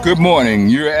Good morning.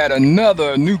 You're at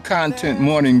another New Content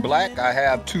Morning Black. I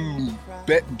have two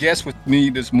guests with me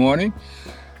this morning.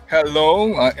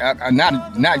 Hello,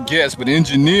 not guest, but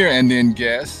engineer and then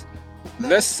guest.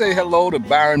 Let's say hello to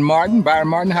Byron Martin. Byron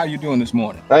Martin, how you doing this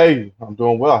morning? Hey, I'm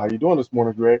doing well. How you doing this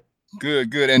morning, Greg? Good,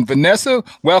 good. And Vanessa,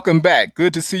 welcome back.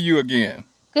 Good to see you again.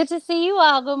 Good to see you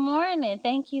all. Good morning.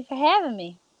 Thank you for having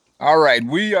me. All right,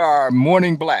 we are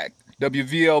Morning Black,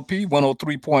 WVLP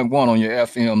 103.1 on your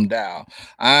FM dial.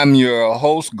 I'm your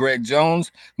host, Greg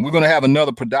Jones. We're going to have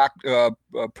another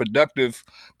productive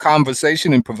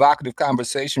conversation and provocative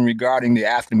conversation regarding the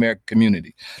African American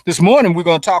community. This morning, we're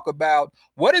going to talk about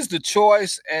what is the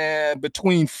choice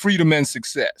between freedom and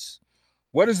success.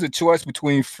 What is the choice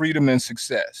between freedom and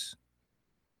success?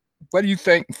 What do you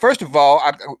think? First of all,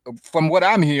 from what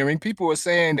I'm hearing, people are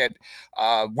saying that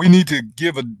we need to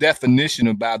give a definition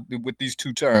about with these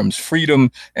two terms,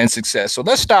 freedom and success. So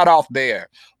let's start off there,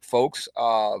 folks.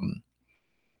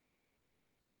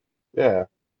 Yeah.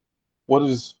 What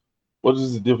is what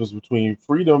is the difference between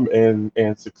freedom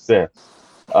and success?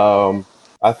 Um,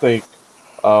 I think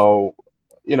uh,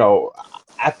 you know,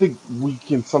 I think we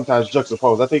can sometimes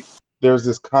juxtapose. I think there's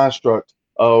this construct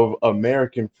of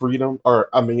American freedom, or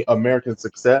I mean American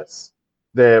success,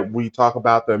 that we talk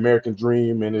about the American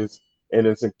dream, and it's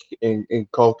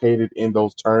inculcated in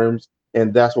those terms,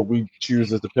 and that's what we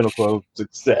choose as the pinnacle of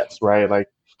success, right? Like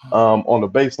on the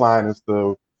baseline is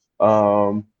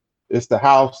um, the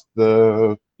house,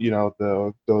 the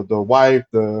wife,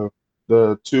 the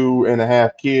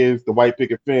 2.5 kids, the white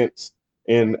picket fence,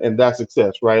 and that's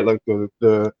success, right? Like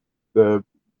the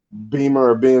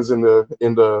Beamer or Benz in the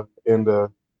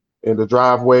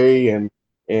driveway, and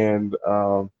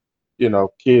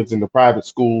kids in the private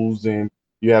schools, and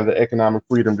you have the economic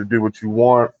freedom to do what you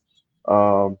want.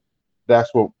 Um,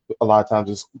 that's what a lot of times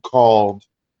is called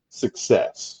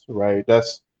success, right?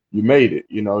 That's you made it.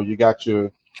 You got your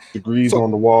degrees So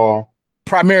on the wall.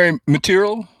 primary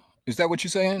material, is that what you're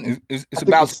saying? I It's think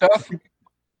about it's I stuff? think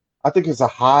I think it's a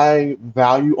high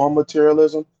value on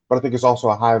materialism, but I think it's also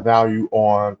a high value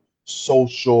on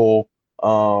social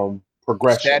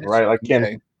progression, Status? right? Like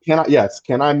Okay.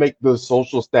 can I make the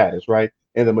social status, right?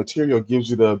 And the material gives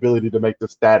you the ability to make the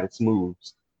status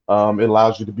moves. It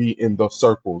allows you to be in the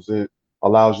circles. It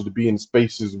allows you to be in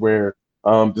spaces where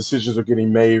decisions are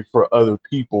getting made for other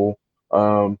people,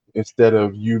 instead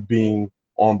of you being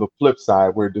on the flip side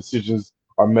where decisions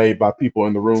are made by people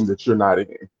in the room that you're not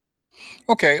in.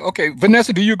 Okay, okay.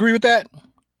 Vanessa, do you agree with that?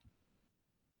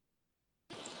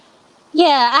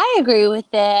 Yeah, I agree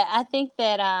with that. I think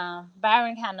that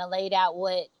Byron kind of laid out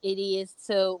what it is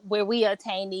to where we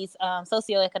attain these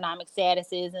socioeconomic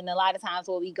statuses, and a lot of times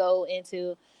what we go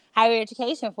into higher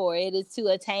education for it is to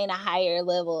attain a higher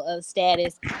level of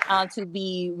status, to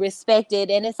be respected,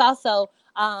 and it's also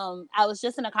I was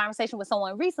just in a conversation with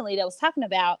someone recently that was talking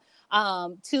about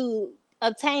to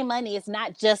obtain money. It's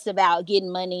not just about getting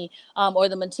money, or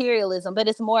the materialism, but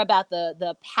it's more about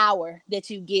the power that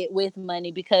you get with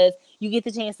money, because you get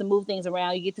the chance to move things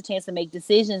around, you get the chance to make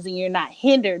decisions, and you're not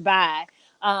hindered by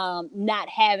not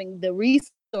having the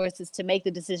resources to make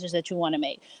the decisions that you want to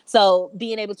make. So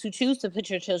being able to choose to put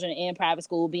your children in private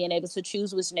school, being able to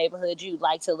choose which neighborhood you'd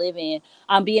like to live in,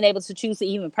 being able to choose to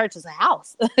even purchase a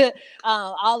house,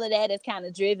 all of that is kind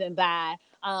of driven by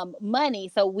money.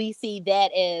 So we see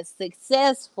that as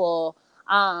successful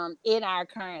in our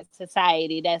current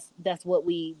society. That's what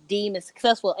we deem as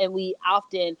successful, and we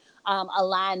often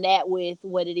align that with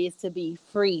what it is to be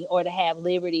free or to have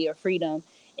liberty or freedom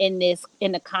in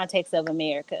the context of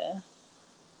America.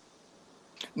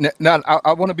 Now,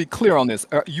 I want to be clear on this.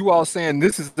 Are you all saying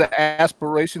this is the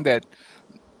aspiration that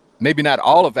maybe not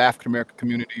all of African American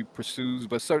community pursues,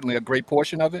 but certainly a great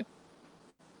portion of it?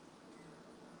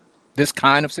 This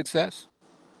kind of success?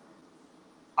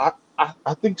 I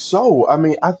think so. I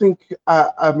mean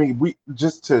we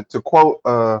just to quote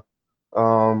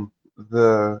um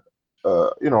the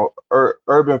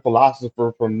urban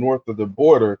philosopher from north of the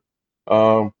border,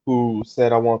 who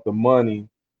said, I want the money,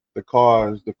 the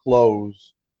cars, the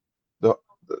clothes, the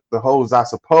the hoes, I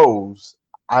suppose.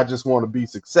 I just want to be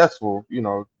successful.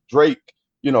 Drake,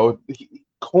 he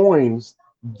coins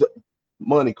the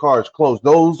money, cars, clothes.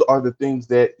 Those are the things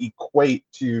that equate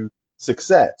to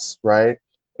success, right?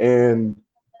 And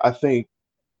I think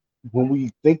when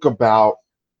we think about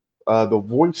the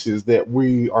voices that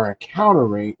we are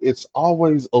encountering, it's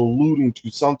always alluding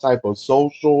to some type of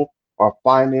social or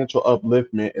financial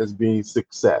upliftment as being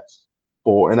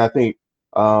successful. And I think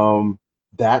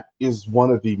that is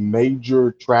one of the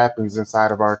major trappings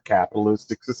inside of our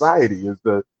capitalistic society, is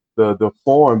the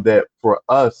form that for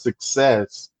us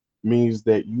success means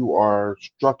that you are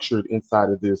structured inside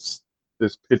of this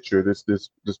picture, this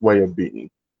way of being.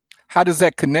 How does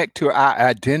that connect to our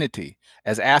identity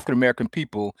as African American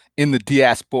people in the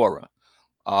diaspora,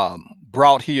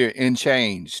 brought here in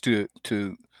change to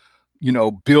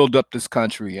build up this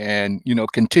country and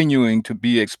continuing to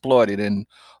be exploited and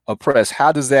oppressed?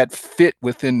 How does that fit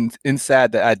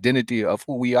inside the identity of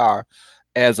who we are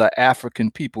as an African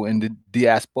people in the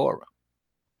diaspora?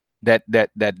 That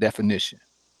definition.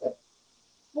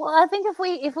 Well, I think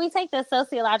if we take the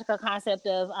sociological concept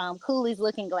of Cooley's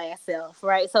looking glass self,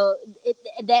 right? So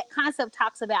that concept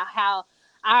talks about how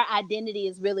our identity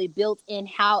is really built in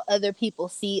how other people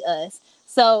see us.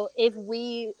 So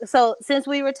since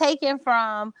we were taken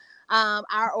from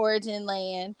our origin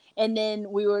land, and then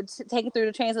we were taken through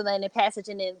the transatlantic passage,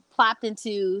 and then plopped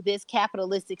into this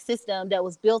capitalistic system that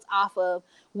was built off of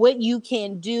what you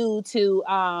can do to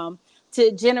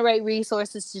generate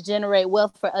resources, to generate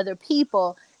wealth for other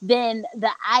people, then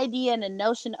the idea and the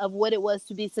notion of what it was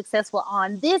to be successful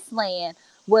on this land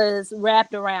was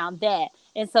wrapped around that.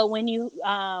 And so when you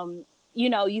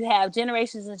have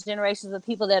generations and generations of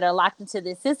people that are locked into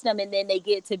this system, and then they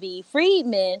get to be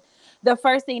freedmen, the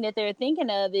first thing that they're thinking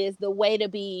of is the way to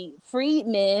be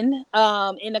freedmen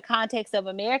in the context of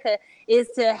America is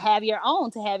to have your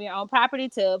own property,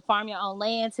 to farm your own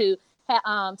land, to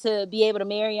be able to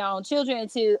marry your own children,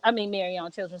 to marry your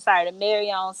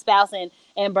own spouse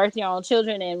and birth your own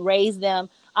children and raise them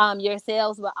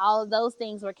yourselves. But all of those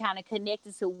things were kind of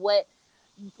connected to what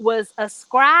was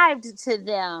ascribed to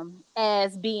them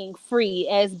as being free,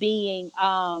 as being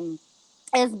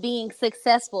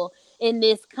successful in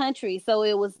this country. So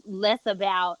it was less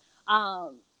about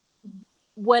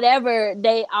whatever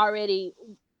they already,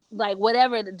 like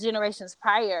whatever the generations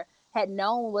prior had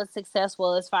known was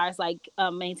successful, as far as like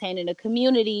maintaining a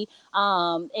community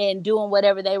and doing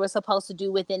whatever they were supposed to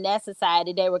do within that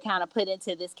society. They were kind of put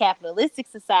into this capitalistic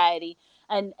society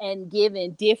and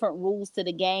given different rules to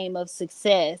the game of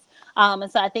success.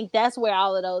 And so I think that's where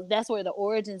that's where the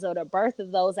origins or the birth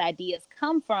of those ideas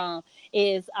come from,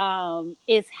 is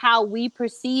how we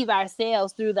perceive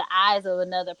ourselves through the eyes of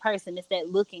another person. It's that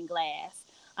looking glass.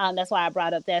 That's why I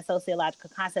brought up that sociological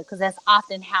concept, because that's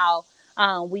often how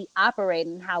we operate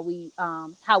and how we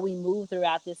move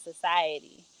throughout this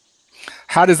society.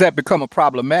 How does that become a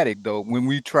problematic, though, when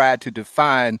we try to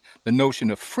define the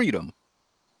notion of freedom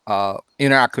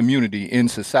in our community, in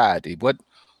society?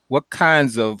 What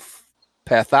kinds of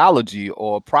pathology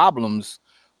or problems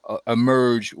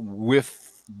emerge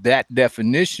with that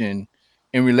definition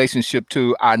in relationship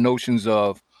to our notions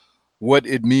of what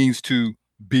it means to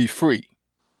be free?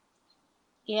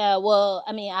 Yeah, well,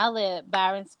 I mean, I'll let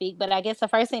Byron speak, but I guess the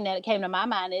first thing that came to my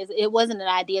mind is it wasn't an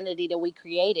identity that we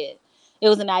created. It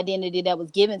was an identity that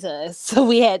was given to us. So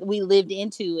we lived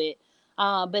into it.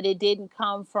 But it didn't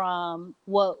come from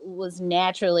what was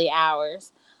naturally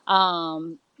ours.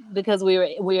 Because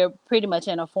we were pretty much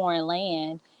in a foreign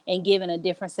land and given a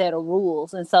different set of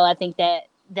rules. And so I think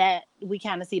that we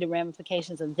kind of see the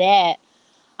ramifications of that,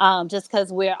 just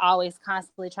because we're always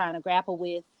constantly trying to grapple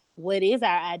with what is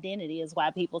our identity. Is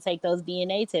why people take those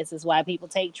DNA tests. Is why people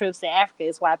take trips to Africa.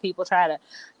 Is why people try to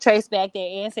trace back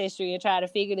their ancestry and try to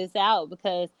figure this out,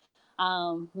 because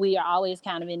we are always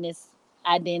kind of in this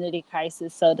identity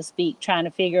crisis, so to speak, trying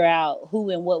to figure out who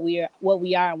and what we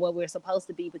are and what we're supposed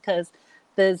to be, because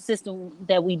the system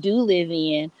that we do live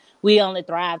in, we only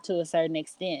thrive to a certain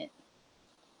extent.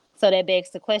 So that begs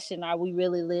the question: are we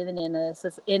really living in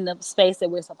the space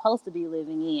that we're supposed to be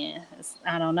living in?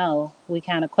 I don't know. We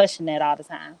kind of question that all the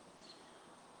time.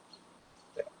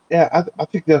 Yeah, I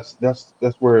think that's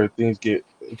where things get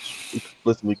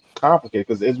explicitly complicated,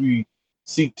 because as we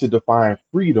seek to define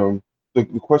freedom, the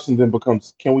question then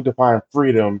becomes, can we define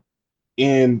freedom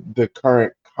in the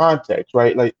current context,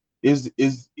 right? Like, is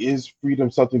freedom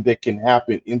something that can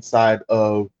happen inside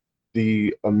of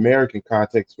the American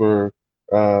context for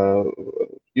uh,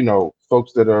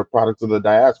 folks that are products of the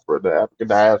diaspora, the African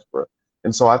diaspora?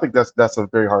 And so I think that's a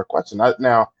very hard question.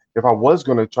 Now, if I was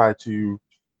going to try to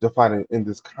define it in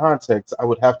this context, I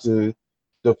would have to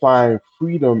define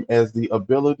freedom as the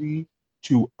ability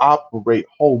to operate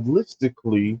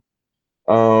holistically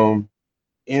um,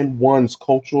 in one's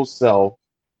cultural self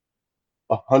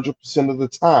 100% of the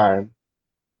time,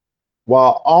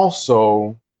 while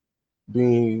also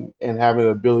being and having the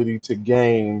ability to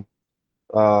gain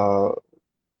uh,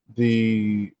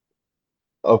 the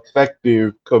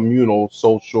effective communal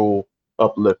social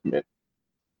upliftment.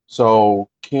 So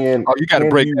Oh, you got to can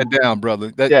break that you? down,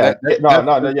 brother. Yeah, yeah, no,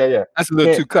 no, no, yeah, yeah. That's a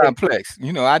little Can too complex.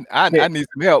 I can need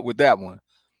some help with that one.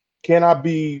 can I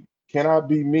be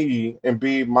me and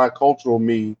be my cultural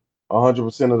me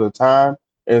 100% of the time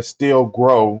and still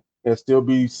grow and still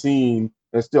be seen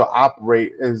and still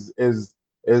operate as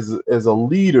a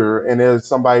leader and as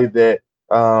somebody that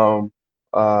um,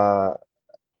 uh,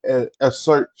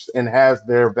 asserts and has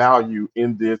their value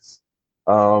in this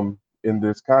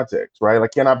context, right?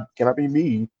 Like, can I be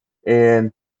me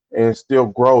and still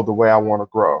grow the way I want to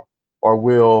grow, or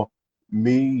will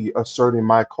me asserting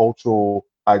my cultural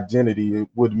identity,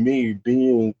 would me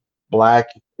being black,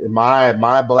 my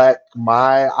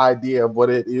idea of what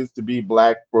it is to be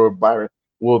black for Byron,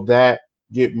 will that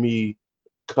get me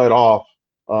cut off,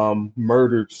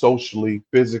 murdered socially,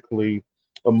 physically,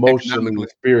 emotionally, economically.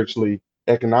 spiritually,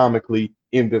 economically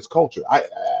in this culture?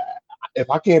 If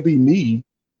I can't be me,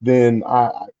 then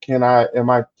can I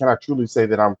truly say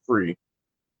that I'm free?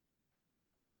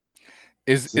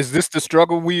 Is this the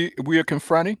struggle we are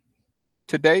confronting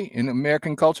today in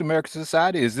American culture, American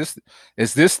society? Is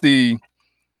this the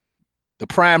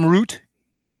prime root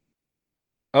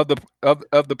of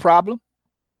the problem?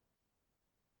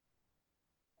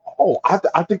 Oh,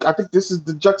 I think this is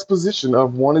the juxtaposition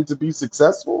of wanting to be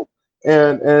successful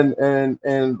and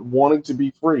wanting to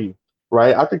be free,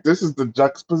 right? I think this is the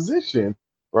juxtaposition,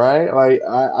 right? Like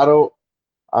I don't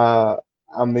uh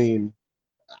I mean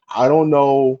I don't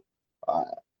know. Uh,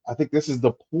 I think this is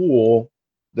the pool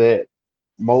that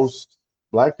most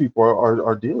black people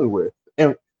are dealing with.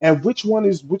 And which one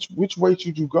is which way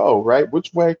should you go, right?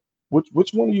 Which one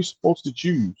are you supposed to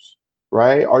choose,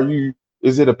 right?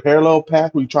 Is it a parallel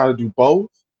path where you try to do both?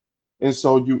 And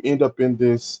so you end up in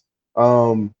this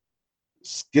um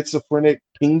schizophrenic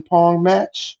ping pong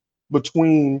match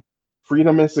between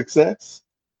freedom and success,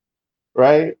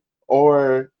 right?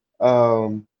 Or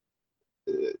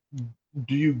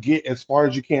do you get as far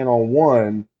as you can on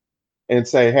one and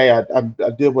say, hey, I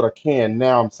did what I can.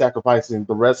 Now I'm sacrificing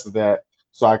the rest of that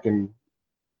so I can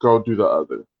go do the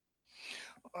other.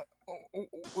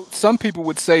 Some people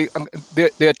would say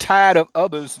they're tired of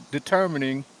others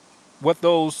determining what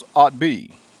those ought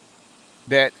be.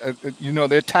 That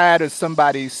they're tired of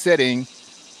somebody setting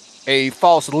a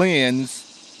false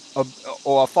lens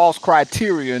or a false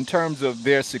criteria in terms of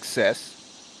their success.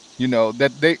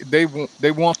 That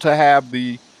they want to have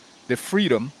the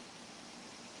freedom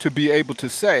to be able to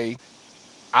say,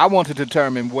 I want to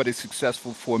determine what is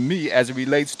successful for me as it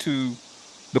relates to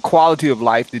the quality of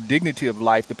life, the dignity of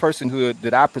life, the personhood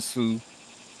that I pursue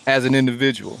as an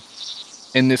individual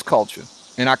in this culture.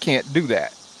 And I can't do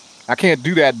that. I can't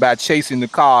do that by chasing the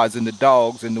cars and the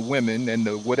dogs and the women and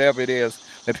the whatever it is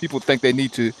that people think they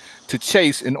need to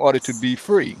chase in order to be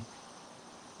free.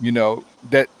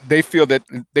 That they feel that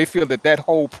that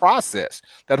whole process,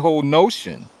 that whole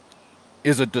notion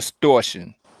is a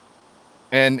distortion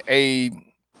and a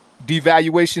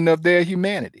devaluation of their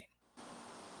humanity.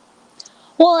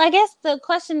 Well, I guess the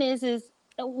question is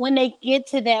when they get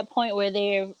to that point where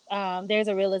there's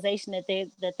a realization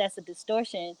that that's a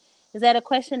distortion. Is that a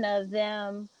question of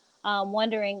them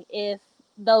wondering if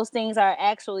those things are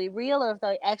actually real or if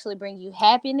they actually bring you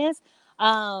happiness?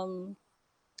 Um,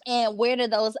 and where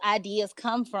did those ideas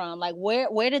come from? Like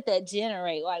where did that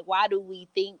generate? Like why do we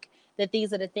think that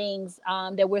these are the things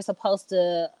that we're supposed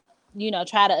to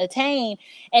try to attain?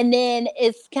 And then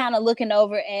it's kind of looking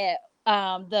over at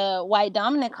the white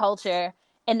dominant culture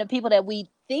and the people that we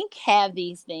think have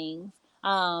these things,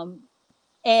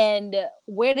 and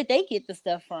where did they get the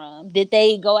stuff from? Did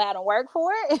they go out and work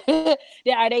for it?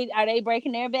 Are they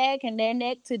breaking their back and their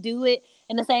neck to do it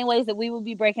in the same ways that we would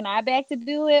be breaking our back to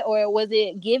do it? Or was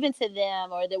it given to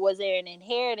them? Or was there an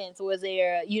inheritance? Was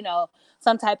there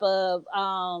some type of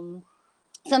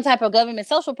government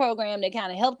social program that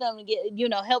kind of helped them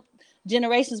to help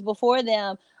generations before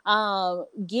them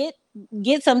get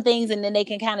some things, and then they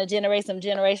can kind of generate some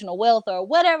generational wealth or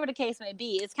whatever the case may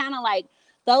be. It's kind of like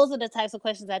those are the types of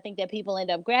questions I think that people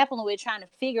end up grappling with, trying to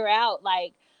figure out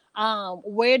like where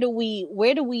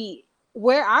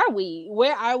are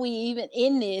we even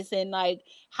in this, and like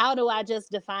how do I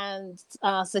just define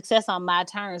success on my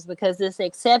terms, because this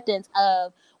acceptance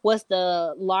of what's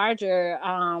the larger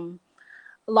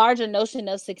notion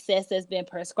of success that's been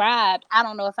prescribed, I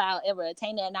don't know if I'll ever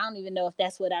attain that, and I don't even know if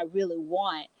that's what I really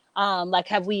want. Like,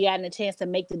 have we gotten a chance to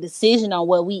make the decision on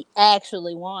what we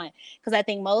actually want? Because I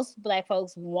think most Black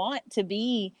folks want to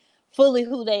be fully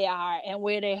who they are and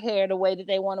wear their hair the way that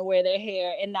they want to wear their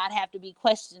hair, and not have to be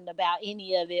questioned about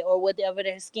any of it, or whatever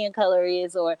their skin color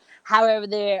is, or however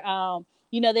their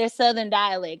Southern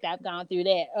dialect. I've gone through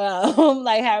that,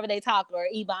 like however they talk, or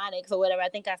Ebonics or whatever. I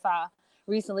think I saw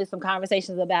recently some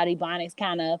conversations about Ebonics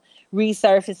kind of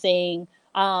resurfacing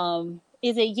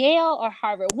is it Yale or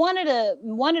Harvard? One of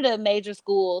the major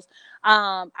schools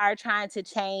are trying to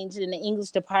change in the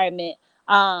English department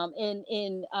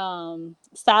in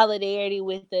solidarity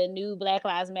with the new Black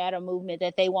Lives Matter movement,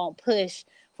 that they won't push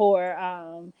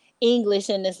for English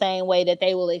in the same way that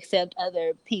they will accept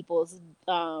other people's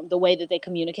the way that they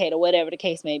communicate or whatever the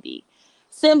case may be.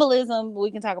 Symbolism,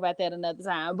 we can talk about that another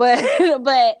time, but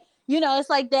but it's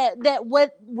like that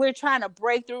what we're trying to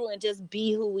break through and just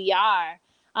be who we are,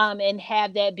 and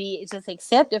have that be just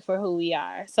accepted for who we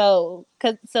are. So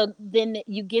then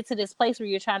you get to this place where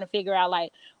you're trying to figure out,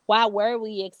 like, why were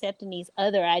we accepting these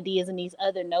other ideas and these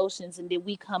other notions, and did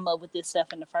we come up with this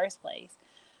stuff in the first place?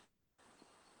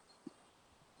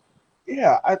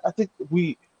 Yeah, I think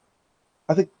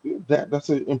that's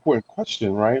an important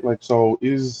question, right? Like, so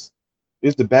is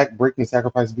the back-breaking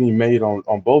sacrifice being made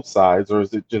on both sides, or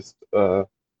is it just a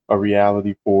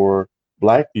reality for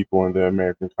Black people in the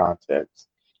American context?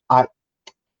 I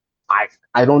I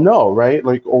I don't know, right?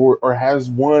 Like, or has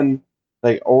one,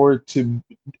 like, or to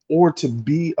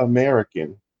be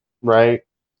American, right?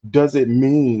 Does it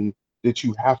mean that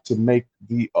you have to make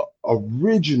the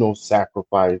original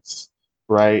sacrifice,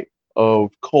 right,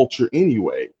 of culture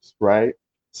anyways, right?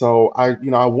 So I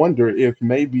wonder if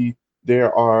maybe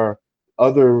there are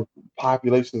other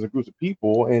populations and groups of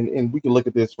people, and we can look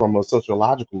at this from a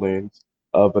sociological lens,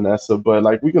 Vanessa, but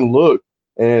like we can look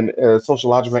and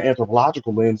sociological and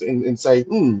anthropological lens and say,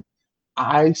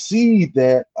 I see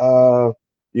that uh,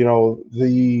 the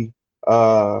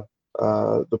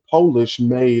Polish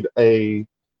made a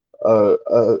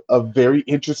very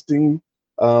interesting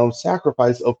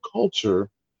sacrifice of culture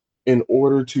in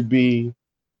order to be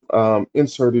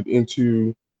inserted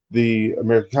into the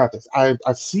American context. I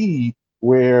see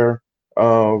where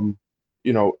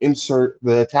insert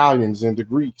the Italians and the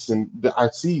Greeks, and I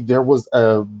see there was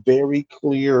a very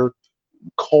clear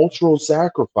cultural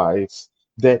sacrifice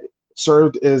that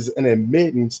served as an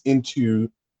admittance into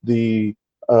the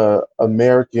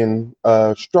American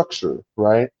structure,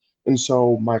 right? And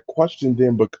so my question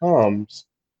then becomes,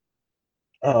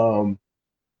 um,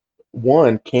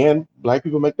 one, can Black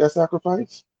people make that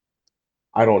sacrifice?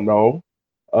 I don't know.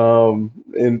 And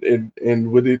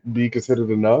would it be considered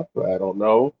enough? I don't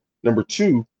know. Number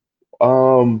two,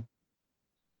 um,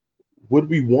 would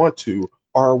we want to?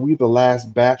 Are we the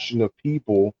last bastion of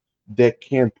people that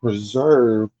can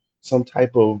preserve some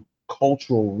type of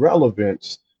cultural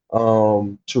relevance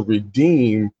to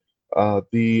redeem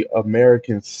the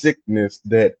American sickness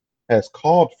that has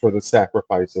called for the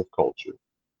sacrifice of culture?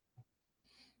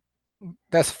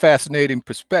 That's a fascinating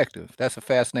perspective. That's a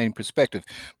fascinating perspective.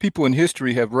 People in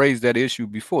history have raised that issue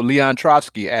before. Leon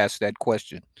Trotsky asked that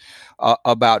question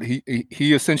about he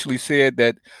essentially said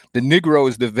that the Negro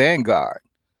is the vanguard,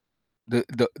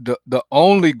 the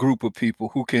only group of people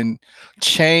who can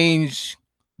change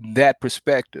that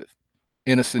perspective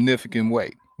in a significant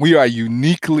way. We are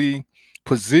uniquely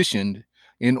positioned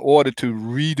in order to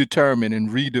redetermine and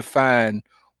redefine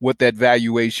what that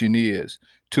valuation is,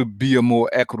 to be a more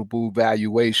equitable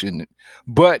valuation.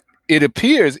 But it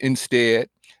appears instead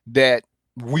that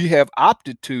we have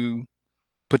opted to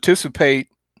participate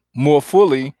more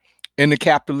fully in the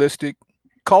capitalistic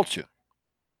culture.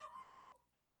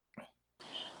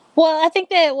 Well, I think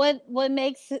that what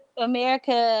makes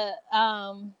America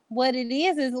what it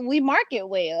is we market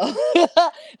well.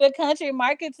 The country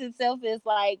markets itself as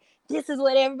like, this is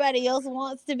what everybody else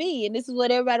wants to be, and this is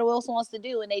what everybody else wants to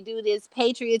do, and they do this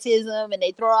patriotism, and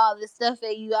they throw all this stuff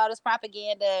at you, all this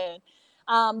propaganda.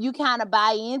 And, you kind of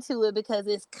buy into it because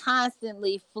it's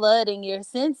constantly flooding your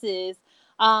senses,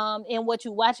 and what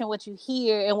you watch and what you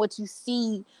hear and what you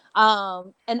see,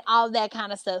 and all that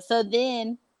kind of stuff. So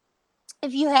then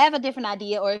if you have a different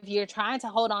idea, or if you're trying to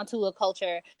hold on to a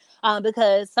culture,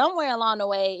 because somewhere along the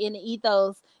way in the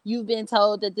ethos you've been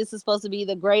told that this is supposed to be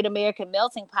the great American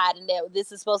melting pot, and that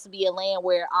this is supposed to be a land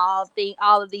where all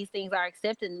of these things are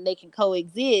accepted and they can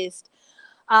coexist,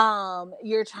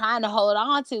 you're trying to hold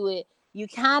on to it, you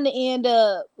kind of end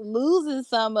up losing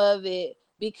some of it,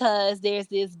 because there's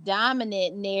this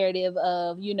dominant narrative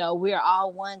of, we're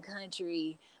all one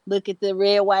country. Look at the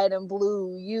red, white, and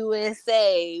blue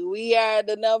USA. We are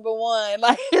the number one.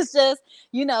 Like, it's just,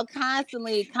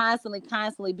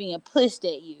 constantly being pushed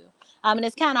at you. And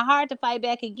it's kind of hard to fight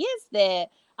back against that.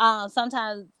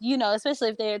 Sometimes, especially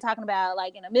if they're talking about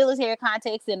like in a military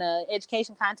context, in a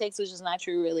education context, which is not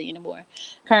true really anymore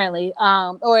currently,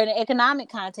 or in an economic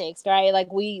context, right? Like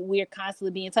we're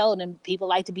constantly being told, and people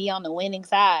like to be on the winning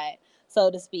side, so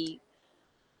to speak.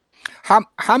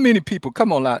 How many people,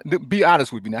 come on, be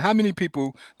honest with me now, how many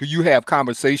people do you have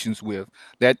conversations with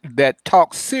that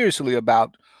talk seriously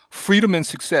about freedom and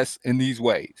success in these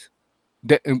ways,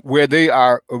 that where they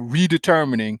are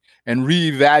redetermining and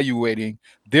reevaluating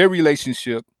their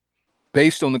relationship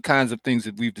based on the kinds of things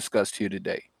that we've discussed here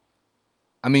today.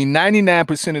 I mean,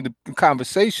 99% of the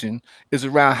conversation is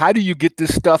around how do you get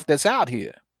this stuff that's out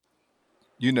here?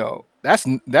 You know,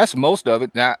 that's most of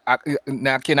it. Now,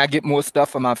 can I get more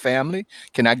stuff for my family?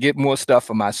 Can I get more stuff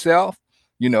for myself?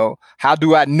 You know, how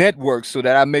do I network so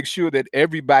that I make sure that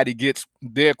everybody gets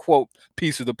their quote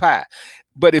piece of the pie?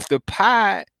 But if the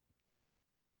pie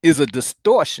is a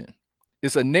distortion,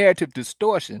 it's a narrative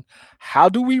distortion, how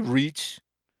do we reach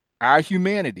our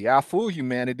humanity, our full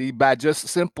humanity, by just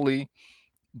simply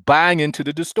buying into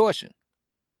the distortion?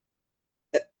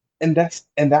 And that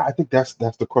I think that's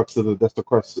the crux of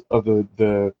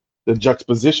the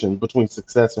juxtaposition between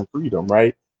success and freedom,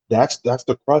 right? That's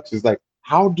the crux. Is like,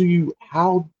 how do you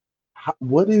how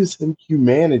what is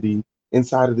humanity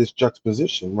inside of this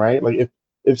juxtaposition, right? Like,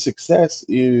 if success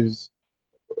is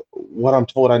what I'm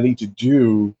told I need to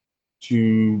do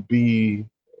to be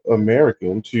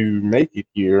American, to make it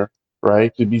here,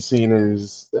 right? To be seen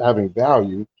as having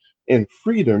value. And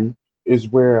freedom is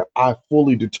where I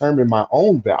fully determine my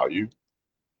own value,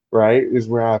 right? Is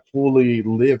where I fully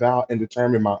live out and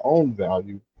determine my own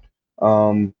value.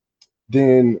 Um,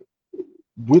 then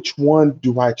which one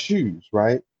do I choose,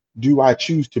 right? Do I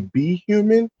choose to be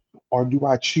human, or do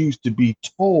I choose to be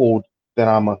told that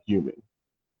I'm a human?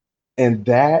 And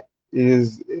that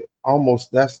is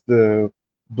almost, that's the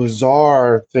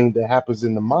bizarre thing that happens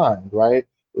in the mind, right?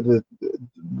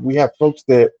 We have folks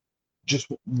that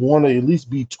just want to at least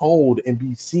be told and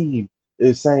be seen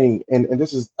as saying, and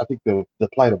this is, I think, the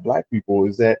plight of Black people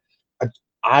is that I,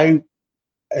 I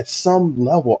at some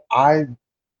level, I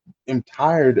am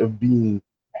tired of being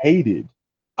hated.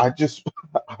 I just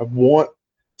I want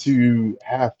to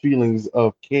have feelings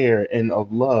of care and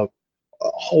of love,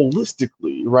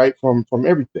 holistically, right, from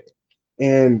everything.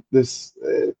 And this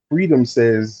freedom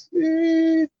says,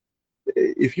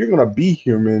 if you're gonna be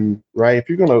human, right, if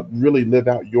you're gonna really live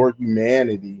out your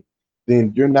humanity,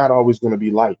 then you're not always gonna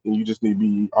be liked, and you just need to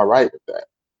be all right with that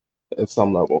at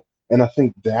some level. And I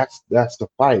think that's the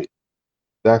fight.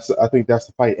 I think that's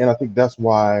the fight, and I think that's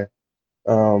why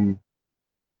um,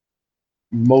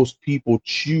 most people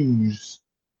choose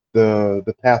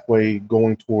the pathway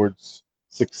going towards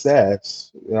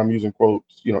success. And I'm using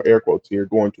quotes, air quotes here,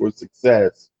 going towards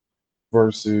success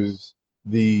versus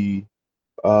the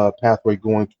pathway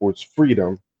going towards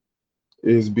freedom,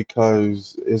 is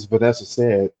because, as Vanessa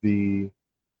said,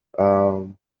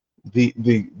 um,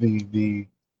 the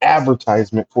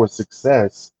advertisement for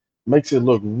success makes it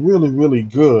look really, really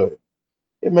good.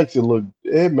 It makes it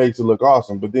look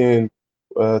awesome. But then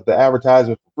the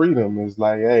advertisement for freedom is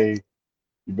like, hey,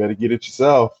 you better get it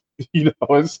yourself.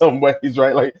 In some ways,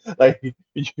 right? Like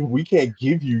we can't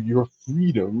give you your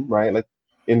freedom, right? Like,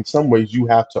 in some ways, you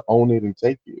have to own it and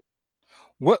take it.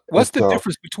 And What's the so,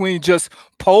 difference between just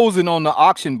posing on the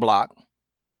auction block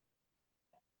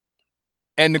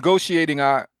and negotiating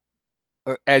our,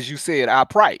 as you said, our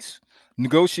price,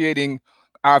 negotiating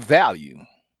our value?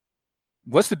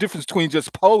 What's the difference between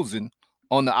just posing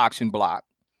on the auction block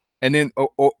and then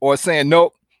or saying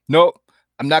nope, nope,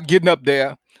 I'm not getting up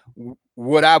there.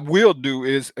 What I will do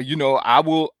is, I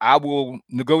will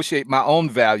negotiate my own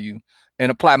value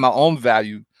and apply my own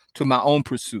value to my own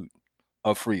pursuit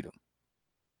of freedom.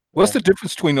 What's yeah, the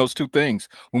difference between those two things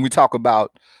when we talk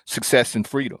about success and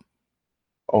freedom?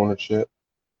 ownership,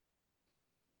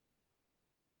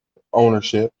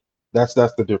 ownership. That's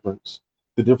the difference.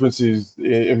 The difference is,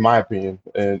 in my opinion,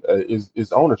 and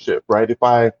is ownership, right? If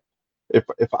I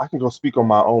can go speak on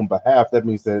my own behalf, that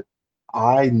means that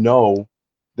I know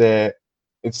that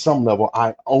at some level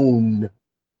I own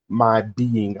my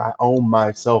being, I own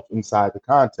myself inside the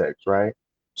context, right?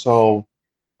 So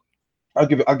I'll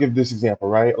give this example,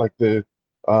 right? Like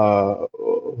uh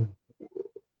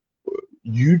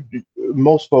you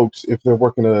most folks, if they're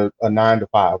working a 9 to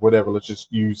 5, whatever, let's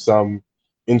just use some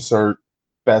insert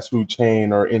fast food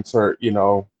chain, or insert,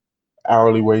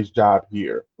 hourly wage job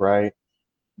here, right?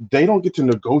 They don't get to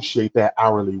negotiate that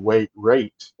hourly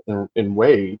rate and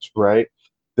wage, right?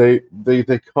 They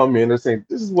come in and say,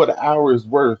 this is what an hour is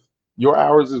worth. Your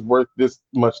hours is worth this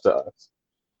much to us.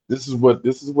 This is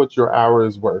what your hour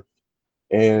is worth.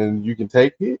 And you can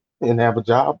take it and have a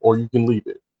job, or you can leave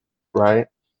it, right?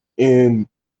 And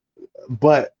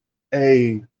but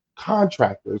a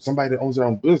contractor, somebody that owns their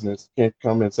own business, can't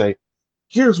come and say,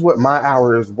 here's what my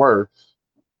hour is worth.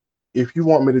 If you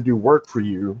want me to do work for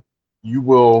you, you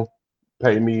will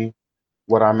pay me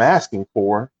what I'm asking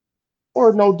for,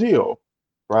 or no deal,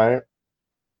 right?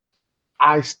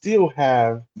 I still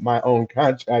have my own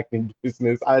contracting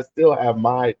business. I still have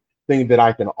my thing that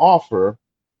I can offer,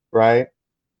 right?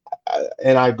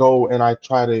 And I go and I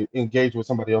try to engage with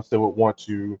somebody else that would want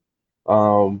to,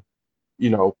 um,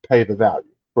 pay the value,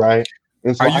 right?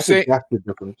 And Are so you I think saying that's the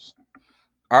difference.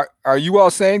 are you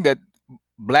all saying that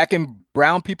black and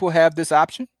brown people have this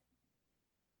option?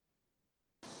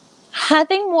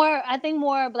 I think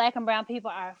more black and brown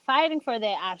people are fighting for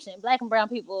that option. Black and brown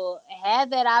people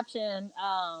had that option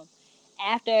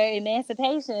after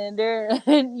emancipation. During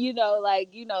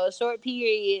a short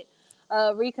period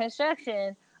of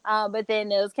Reconstruction, but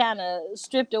then it was kind of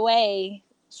stripped away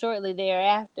shortly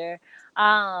thereafter.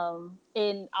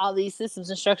 In all these systems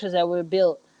and structures that were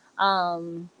built.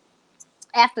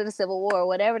 After the Civil War,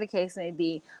 whatever the case may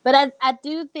be. But I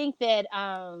do think that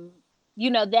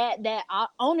that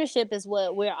ownership is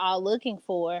what we're all looking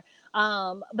for.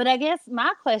 But I guess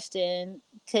my question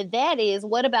to that is,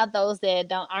 what about those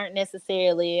that aren't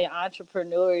necessarily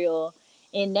entrepreneurial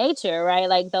in nature, right?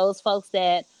 Like those folks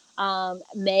that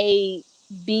may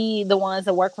be the ones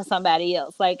that work for somebody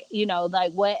else, like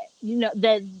like what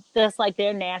that's like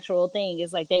their natural thing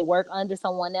is like they work under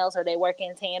someone else or they work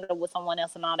in tandem with someone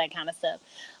else and all that kind of stuff.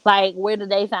 Like, where do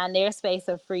they find their space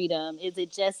of freedom? Is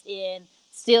it just in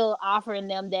still offering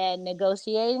them that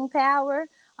negotiating power,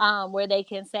 where they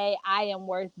can say, I am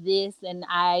worth this and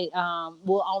I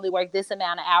will only work this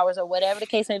amount of hours or whatever the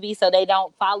case may be, so they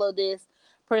don't follow this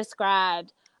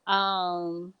prescribed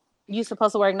you're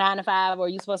supposed to work 9 to 5 or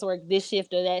you're supposed to work this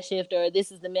shift or that shift or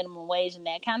this is the minimum wage and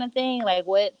that kind of thing. Like,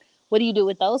 what do you do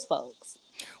with those folks?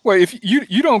 Well, if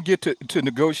you don't get to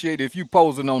negotiate if you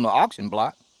posing on the auction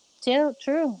block.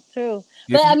 True.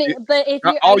 But If I you mean, but if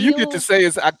you're, are all you get to you say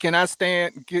is, can I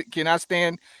stand? Can I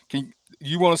stand? Can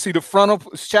you want to see the front of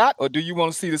shot, or do you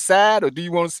want to see the side, or do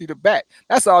you want to see the back?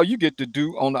 That's all you get to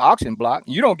do on the auction block.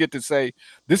 You don't get to say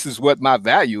this is what my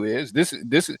value is. This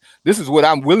is what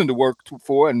I'm willing to work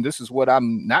for, and this is what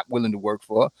I'm not willing to work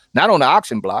for. Not on the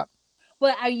auction block.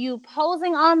 but are you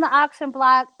posing on the auction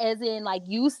block as in like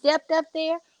you stepped up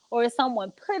there, or is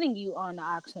someone putting you on the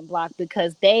auction block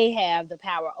because they have the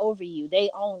power over you? They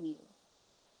own you.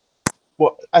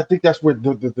 Well, I think that's where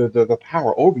the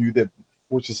power over you that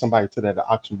pushes somebody to that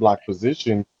auction block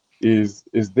position is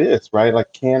this, right?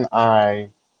 Like, can I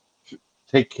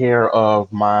take care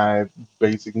of my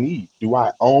basic needs? Do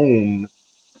I own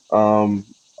um,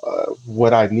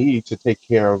 what I need to take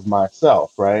care of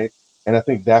myself, right? And I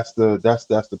think that's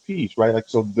the piece, right? Like,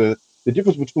 so the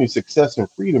difference between success and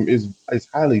freedom is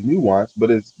highly nuanced,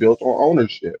 but it's built on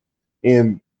ownership,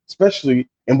 and especially,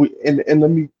 and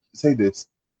let me say this,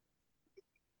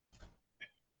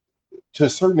 to a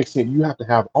certain extent, you have to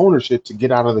have ownership to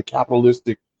get out of the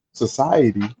capitalistic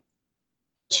society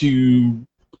to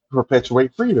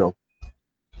perpetuate freedom,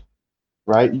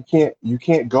 right? You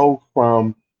can't go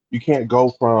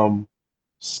from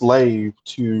slave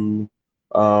to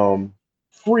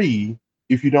free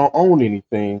if you don't own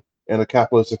anything in a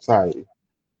capitalist society.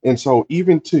 And so,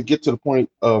 even to get to the point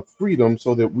of freedom,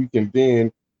 so that we can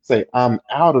then say, I'm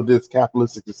out of this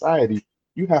capitalistic society,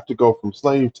 you have to go from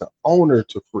slave to owner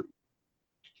to free.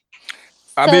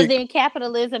 I So mean, then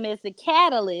capitalism is the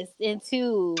catalyst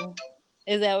into,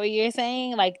 is that what you're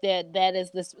saying? Like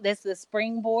that's the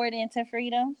springboard into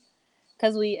freedom?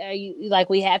 Because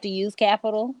we have to use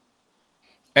capital.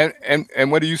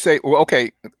 and what do you say? Well,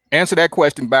 okay, answer that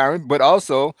question, Byron. But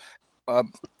also, uh,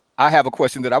 I have a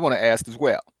question that I want to ask as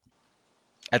well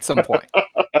at some point.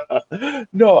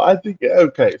 No, I think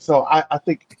okay. So I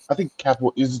think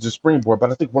capital is the springboard,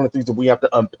 but I think one of the things that we have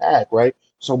to unpack, right?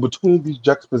 So between these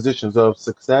juxtapositions of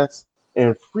success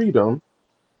and freedom,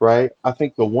 right? I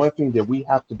think the one thing that we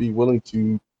have to be willing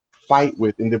to fight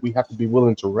with and that we have to be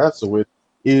willing to wrestle with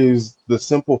is the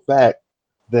simple fact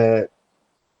that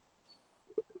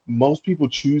most people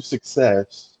choose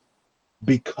success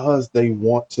because they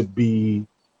want to be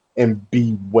and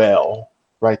be well,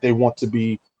 right? They want to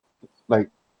be like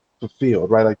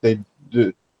fulfilled, right? Like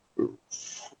the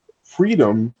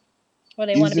freedom Or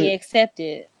they want to be isn't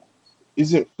accepted.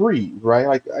 isn't free,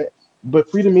 right?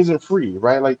 But freedom isn't free,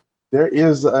 right? Like, there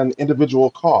is an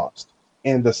individual cost,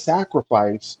 and the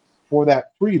sacrifice for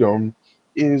that freedom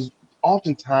is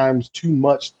oftentimes too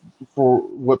much for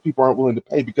what people aren't willing to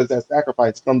pay, because that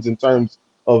sacrifice comes in terms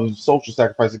of social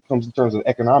sacrifice, it comes in terms of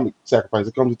economic sacrifice,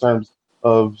 it comes in terms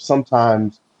of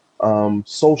sometimes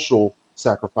social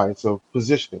sacrifice of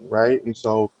positioning, right? And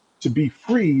so to be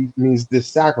free means this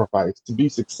sacrifice. To be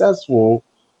successful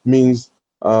means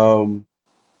um,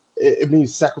 it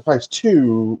means sacrifice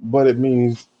too, but it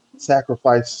means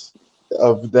sacrifice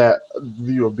of that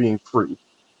view of being free.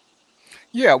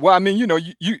 Yeah, well, I mean, you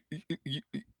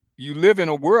you live in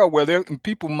a world where there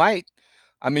people might.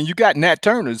 I mean, you got Nat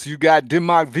Turners, you got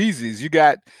Denmark Veseys, you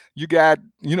got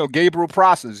Gabriel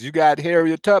Prosses, you got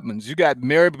Harriet Tubmans, you got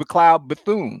Mary McLeod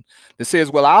Bethune that says,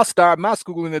 "Well, I'll start my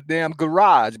school in a damn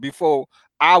garage before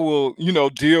I will,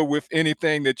 deal with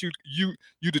anything that you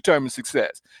determine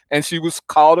success." And she was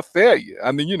called a failure.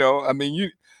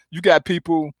 You got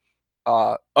people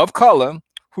of color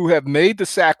who have made the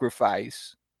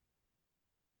sacrifice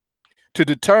to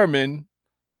determine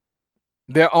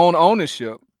their own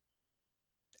ownership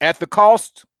at the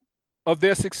cost of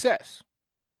their success.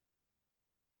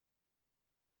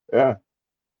 Yeah.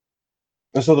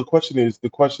 And so the question is,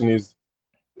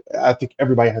 I think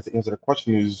everybody has to answer. The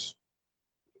question is,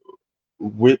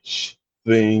 which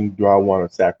thing do I want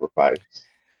to sacrifice?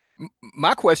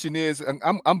 My question is,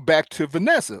 I'm back to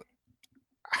Vanessa.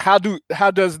 How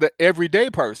does the everyday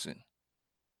person,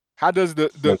 how does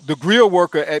the grill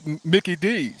worker at Mickey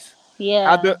D's,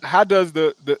 Yeah. how does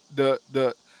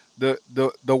the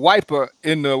wiper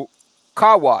in the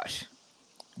car wash,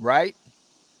 right,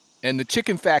 and the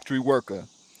chicken factory worker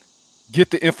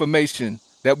get the information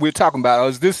that we're talking about? Or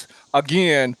is this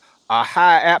again a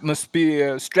high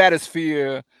atmosphere,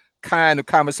 stratosphere kind of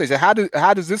conversation? How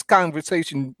does this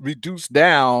conversation reduce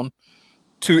down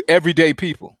to everyday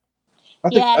people? I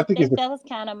Yeah, think I I think think it's that was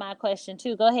kind of my question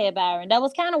too. Go ahead, Byron. That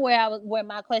was kind of where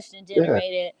my question yeah.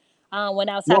 generated when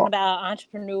I was talking No, about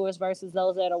entrepreneurs versus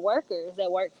those that are workers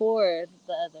that work for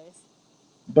the others.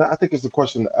 but I think it's a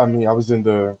question. I mean, I was in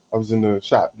the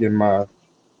shop getting my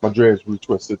dreads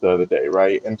retwisted the other day,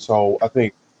 right? And so I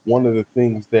think one of the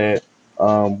things that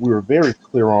we were very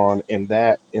clear on in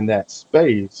that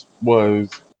space was,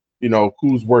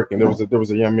 who's working. There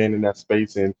was a young man in that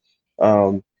space, and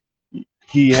um,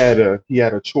 he had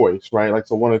a choice, right? Like,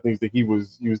 so one of the things that he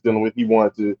was dealing with, he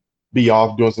wanted to be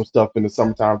off doing some stuff in the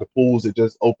summertime. The pools had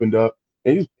just opened up,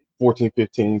 and he was 14,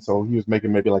 15, so he was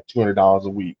making maybe like $200 a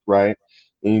week, right?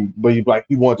 And but he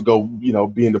wanted to go,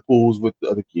 be in the pools with the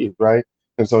other kids, right?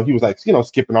 And so he was like,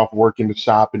 skipping off work in the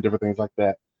shop and different things like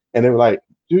that. And they were like,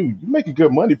 dude, you making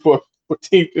good money for a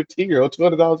 14, 15-year-old,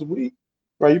 $200 a week,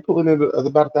 right? You pulling in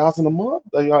about 1,000 a month,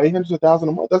 800 to 1,000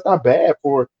 a month. That's not bad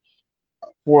for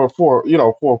a 14,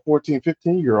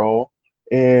 15-year-old.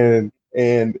 And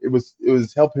it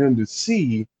was helping him to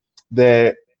see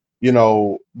that,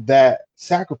 that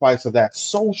sacrifice of that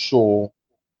social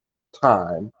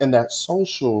time and that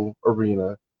social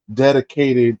arena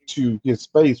dedicated to his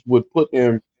space would put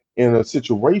him in a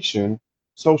situation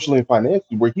socially and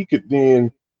financially where he could then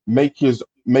make his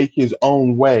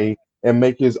own way and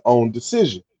make his own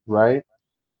decision, right?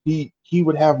 He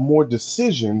would have more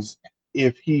decisions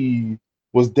if he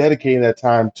was dedicating that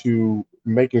time to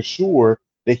making sure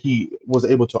that he was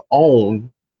able to own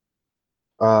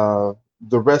the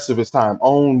rest of his time,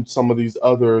 own some of these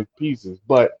other pieces.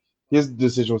 But his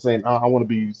decision was saying, I want to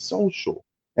be social.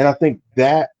 And I think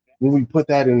that when we put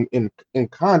that in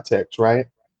context, right?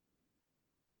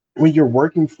 When you're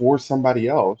working for somebody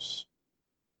else,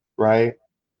 right?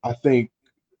 I think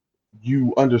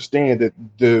you understand that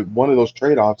the one of those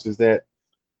trade-offs is that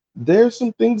there's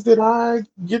some things that I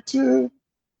get to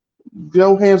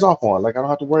go hands off on. Like, I don't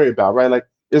have to worry about, right? Like,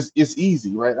 it's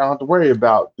easy, right? I don't have to worry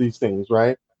about these things,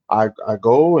 right? I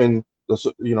go and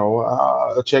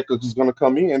a check is just gonna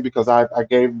come in because I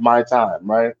gave my time,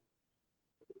 right?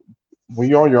 When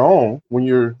you're on your own, when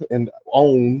you're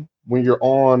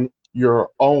on your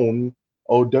own,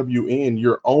 OWN,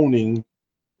 you're owning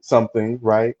something,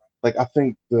 right? Like, I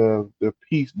think the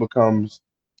piece becomes,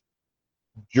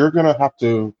 you're going to have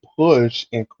to push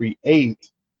and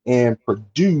create and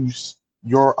produce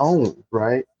your own,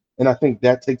 right? And I think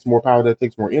that takes more power, that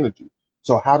takes more energy.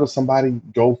 So how does somebody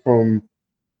go from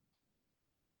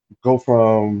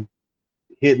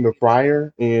hitting the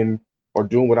fryer and or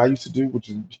doing what I used to do, which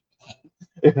is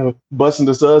busting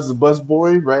the suds as a bus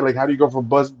boy, right? Like, how do you go from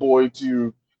bus boy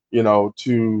to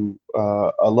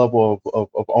a level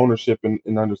of ownership and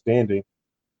understanding?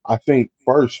 I think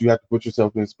first you have to put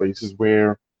yourself in spaces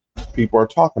where people are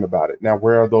talking about it. Now,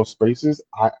 where are those spaces?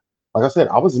 Like I said,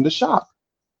 I was in the shop.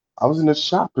 I was in the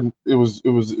shop, and it was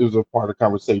a part of the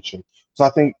conversation. So I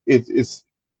think it's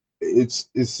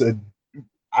a.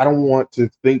 I don't want to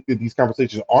think that these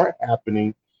conversations aren't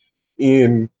happening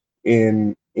in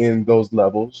those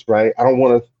levels, right? I don't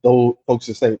want those folks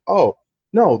to say, "Oh,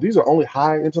 no, these are only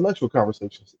high intellectual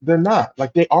conversations." They're not.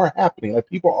 Like, they are happening. Like,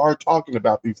 people are talking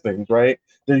about these things, right?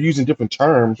 They're using different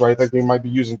terms, right? Like, they might be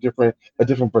using a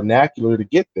different vernacular to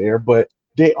get there, but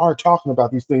they are talking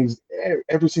about these things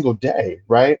every single day,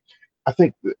 right? I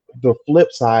think the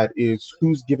flip side is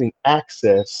who's giving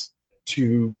access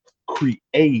to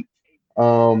create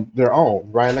their own,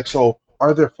 right? Like, so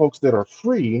are there folks that are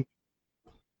free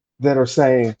that are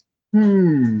saying,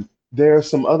 there are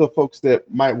some other folks that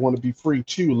might want to be free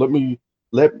too.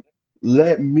 Let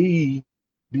let me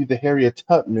be the Harriet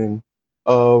Tubman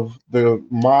of the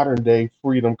modern day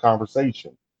freedom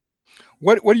conversation.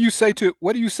 What do you say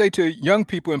to young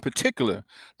people in particular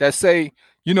that say,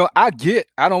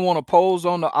 I don't want to pose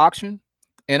on the auction,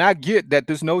 and I get that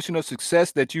this notion of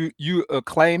success that you are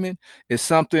claiming is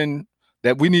something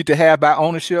that we need to have by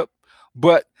ownership,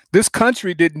 but this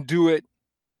country didn't do it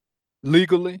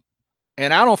legally,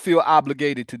 and I don't feel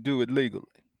obligated to do it legally.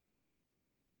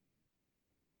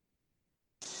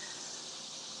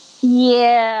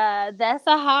 Yeah, that's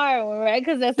a hard one, right?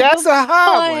 Because that's a That's good a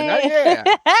hard one. point. Yeah.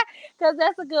 Because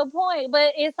that's a good point.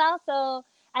 But it's also,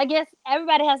 I guess,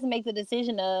 everybody has to make the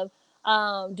decision of,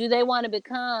 do they want to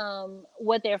become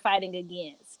what they're fighting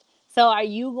against? So are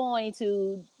you going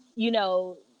to, you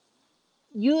know,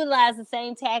 utilize the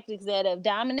same tactics that have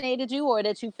dominated you or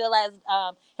that you feel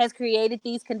has created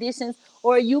these conditions,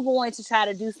 or are you going to try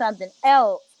to do something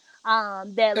else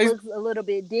that They, looks a little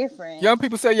bit different? young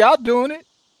people say y'all doing it.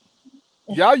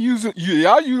 Y'all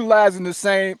utilizing the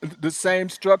same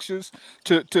structures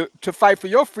to fight for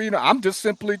your freedom. I'm just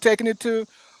simply taking it to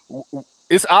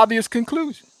its obvious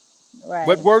conclusion.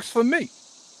 What Right, works for me?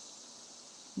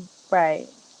 right.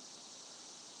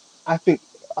 I think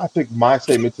I think my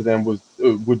statement to them was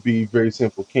would be very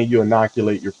simple. Can you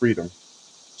inoculate your freedom?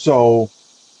 So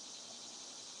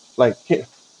like can,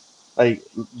 like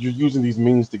you're using these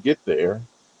means to get there,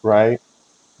 right?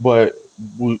 But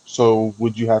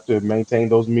would you have to maintain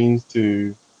those means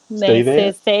to stay Makes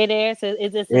there? it stay there. So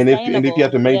is it And if you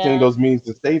have sustainable? to maintain Yeah. those means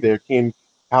to stay there, can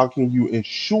how can you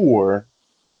ensure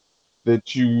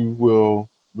that you will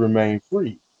remain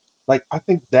free? Like I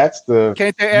think that's the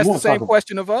Can't they you ask the want to talk same about.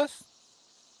 question of us?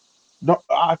 No,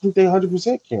 I think they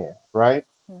 100% can, right?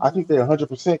 I think Hmm. they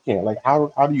 100% can. Like,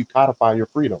 how do you codify your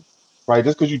freedom, right?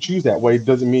 Just because you choose that way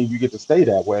doesn't mean you get to stay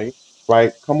that way,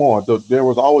 right? Come on, there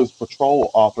was always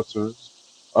patrol officers,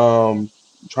 um,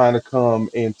 trying to come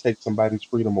and take somebody's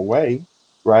freedom away,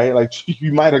 right? Like,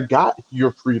 you might have got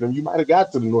your freedom, you might have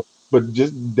got to the north, but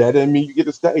just that doesn't mean you get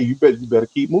to stay. You better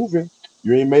keep moving.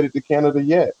 You ain't made it to Canada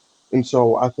yet. And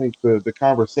so I think the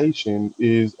conversation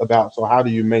is about, so how do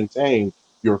you maintain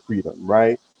your freedom,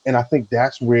 right? And I think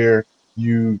that's where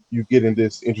you get in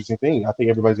this interesting thing. I think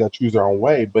everybody's got to choose their own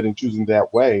way, but in choosing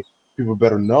that way, people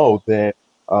better know that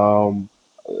um,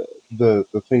 the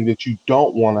thing that you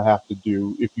don't want to have to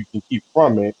do, if you can keep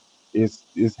from it, is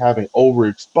having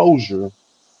overexposure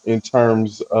in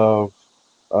terms of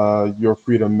your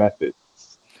freedom methods.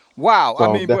 Wow. I So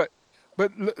mean, that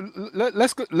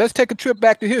let's take a trip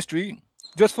back to history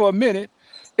just for a minute.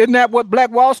 Isn't that what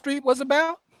Black Wall Street was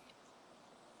about?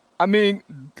 I mean,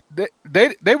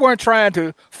 they weren't trying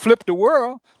to flip the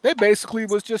world. They basically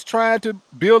was just trying to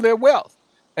build their wealth,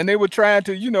 and they were trying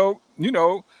to,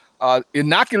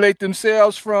 inoculate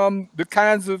themselves from the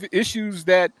kinds of issues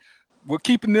that were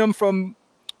keeping them from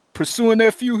pursuing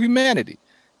their few humanity.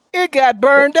 It got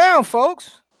burned down,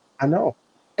 folks, I know.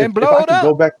 and If I blowed could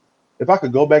go up. back, if I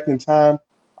could go back in time,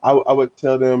 I would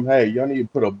tell them, hey, y'all need to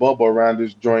put a bubble around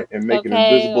this joint and make it Okay.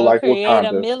 invisible Or like create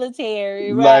a Wakanda.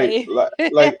 military, Like, right?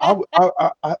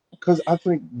 because I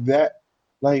think that,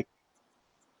 like,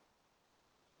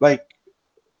 like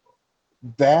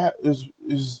that is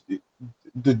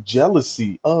the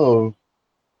jealousy of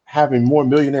having more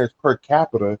millionaires per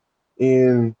capita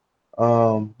in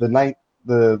the night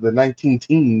the 19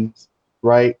 teens,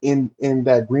 right? In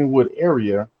that Greenwood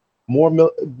area,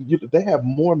 they have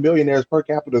more millionaires per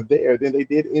capita there than they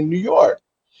did in New York.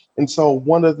 And so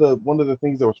one of the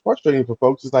things that was frustrating for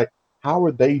folks is like, how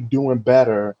are they doing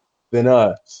better than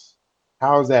us?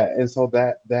 How is that? And so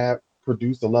that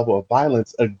produced a level of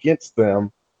violence against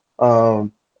them.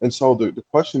 And so the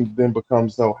question then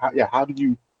becomes, so how do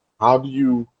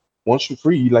you once you're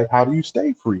free, like how do you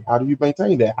stay free? How do you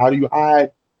maintain that? How do you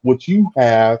hide what you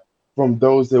have from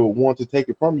those that would want to take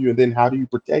it from you? And then how do you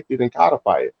protect it and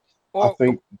codify it? I Or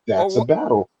think that's a or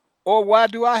battle. or why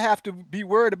do I have to be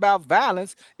worried about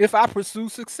violence if I pursue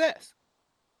success?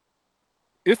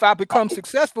 If I become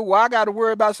successful, well, I got to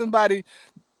worry about somebody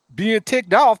being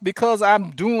ticked off because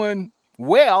I'm doing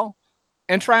well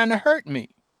and trying to hurt me.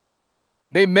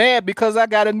 They mad because I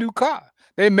got a new car.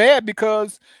 They mad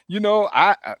because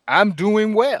I'm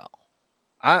doing well.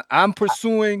 I'm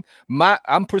pursuing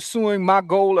my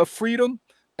goal of freedom,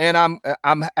 and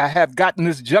I have gotten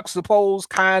this juxtaposed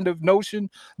kind of notion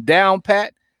down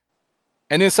pat,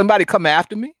 and then somebody come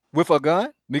after me with a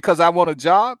gun because I want a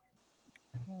job.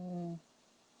 Mm,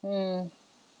 mm.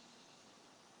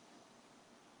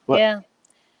 Yeah.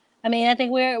 I mean, I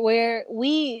think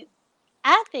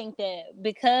I think that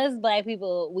because Black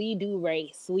people, we do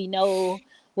race, we know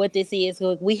what this is.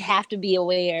 So we have to be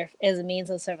aware as a means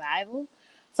of survival.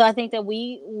 So I think that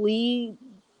we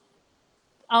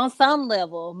on some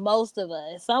level, most of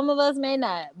us, some of us may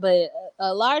not, but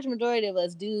a large majority of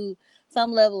us do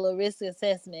some level of risk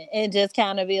assessment and just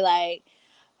kind of be like,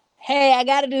 hey, I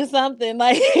got to do something,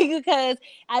 like, because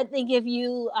I think if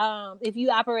you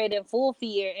operate in full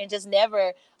fear and just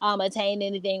never attain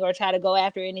anything or try to go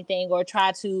after anything or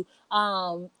try to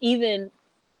even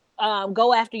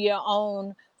go after your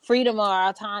own freedom or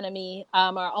autonomy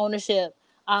or ownership,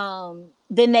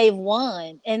 then they've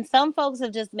won. And some folks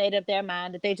have just made up their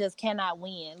mind that they just cannot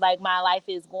win. Like, my life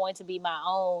is going to be my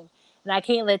own, and I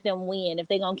can't let them win. If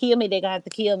they're gonna kill me, they're gonna have to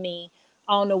kill me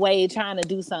on the way trying to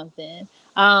do something.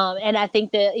 And I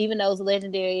think that even those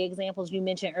legendary examples you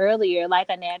mentioned earlier, like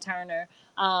a Nat Turner,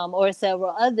 or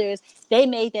several others, they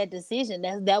made that decision.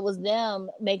 That was them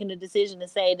making the decision to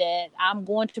say that I'm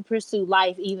going to pursue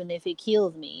life even if it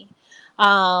kills me.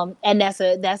 And that's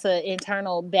a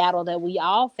internal battle that we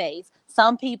all face.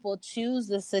 Some people choose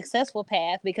the successful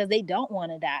path because they don't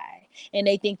want to die, and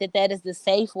they think that that is the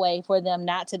safe way for them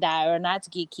not to die or not to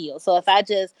get killed. So if I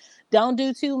just don't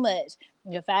do too much,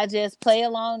 if I just play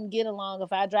along and get along,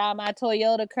 if I drive my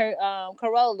Toyota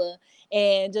Corolla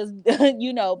and just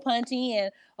punch in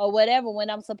or whatever when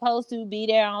I'm supposed to be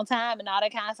there on time and all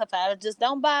that kind of stuff, I just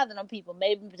don't bother them people.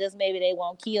 Maybe they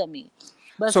won't kill me.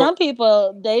 But So some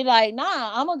people, they like,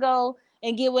 nah, I'm gonna go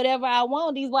and get whatever I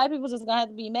want. These white people just gonna have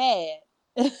to be mad.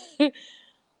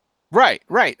 right,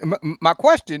 right. My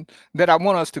question that I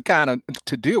want us to kind of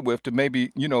to deal with to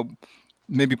maybe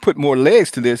maybe put more legs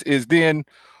to this is then.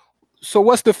 So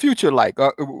what's the future like?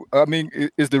 I mean,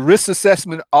 is the risk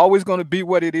assessment always going to be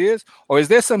what it is, or is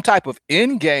there some type of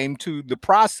end game to the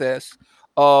process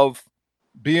of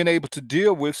being able to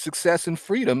deal with success and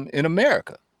freedom in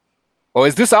America? Or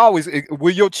is this always,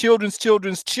 will your children's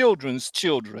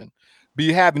children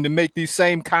be having to make these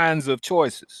same kinds of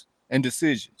choices and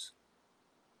decisions?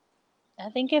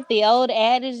 I think if the old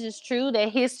adage is true that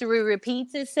history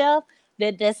repeats itself,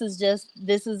 that this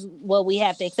is what we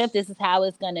have to accept. This is how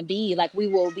it's going to be. Like, we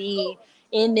will be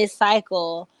in this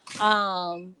cycle.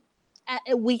 Um,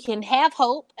 we can have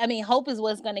hope. I mean, hope is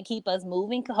what's going to keep us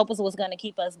moving. Hope is what's going to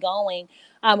keep us going.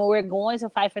 We're going to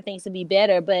fight for things to be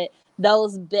better, but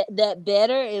that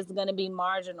better is going to be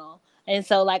marginal. And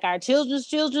so, like, our children's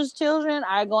children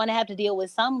are going to have to deal with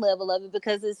some level of it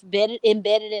because it's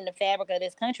embedded in the fabric of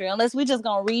this country. Unless we just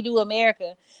gonna redo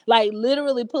America, like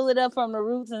literally pull it up from the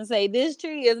roots and say this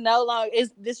tree is no longer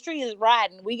this tree is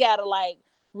rotten. We gotta like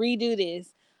redo this.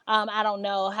 I don't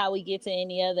know how we get to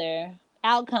any other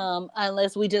outcome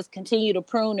unless we just continue to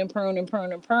prune and prune and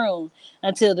prune and prune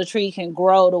until the tree can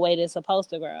grow the way it's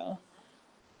supposed to grow.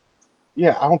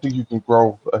 Yeah, I don't think you can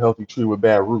grow a healthy tree with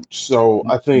bad roots. So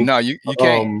I No, think you can't.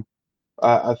 um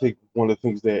I think one of the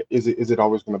things that is it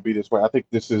always going to be this way? I think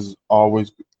this is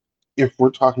always, if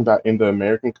we're talking about in the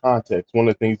American context, one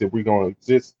of the things that we're going to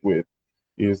exist with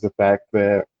is the fact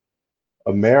that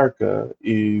America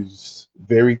is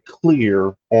very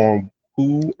clear on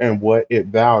who and what it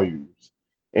values.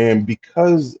 And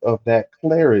because of that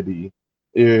clarity,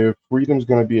 if freedom is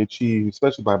going to be achieved,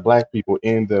 especially by Black people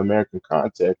in the American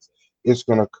context, it's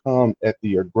going to come at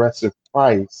the aggressive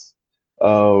price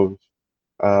of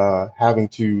having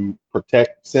to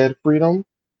protect said freedom,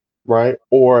 right?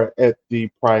 Or at the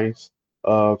price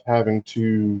of having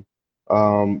to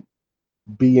um,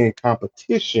 be in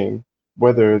competition,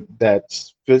 whether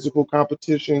that's physical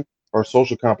competition or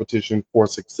social competition for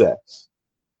success,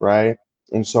 right?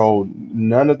 And so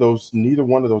neither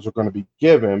one of those are going to be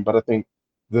given. But I think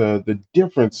the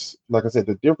difference, like I said,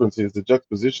 the difference is the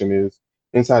juxtaposition is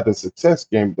inside the success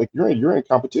game. Like you're in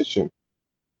competition,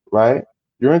 right?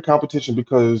 You're in competition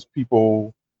because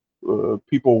people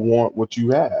want what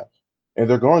you have, and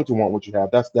they're going to want what you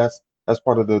have. That's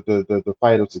part of the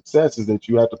fight of success is that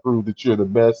you have to prove that you're the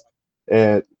best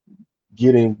at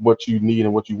getting what you need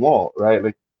and what you want, right?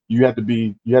 Like you have to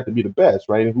be the best,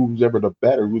 right? And who's ever the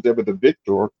better, who's ever the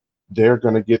victor, they're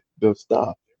gonna get the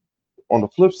stuff. On the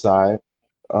flip side,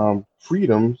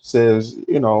 freedom says,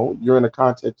 you're in a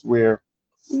context where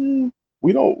mm,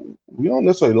 we don't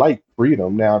necessarily like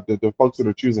freedom. Now, the folks that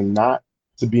are choosing not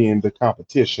to be in the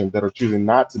competition, that are choosing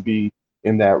not to be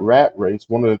in that rat race,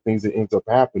 one of the things that ends up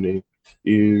happening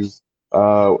is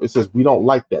it says we don't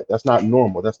like that. That's not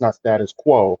normal. That's not status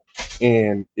quo.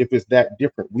 And if it's that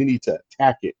different, we need to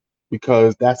attack it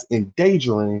because that's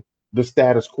endangering the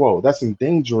status quo. That's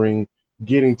endangering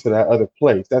getting to that other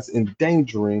place. That's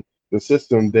endangering the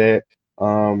system that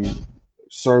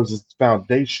serves as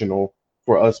foundational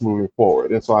for us moving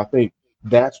forward. And so I think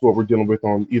that's what we're dealing with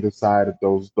on either side of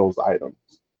those items.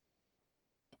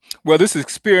 Well, this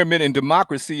experiment in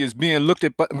democracy is being looked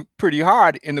at pretty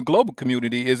hard in the global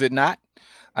community, is it not?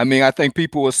 I mean, I think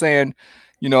people are saying,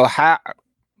 how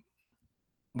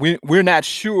we're not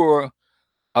sure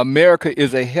America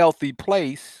is a healthy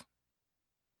place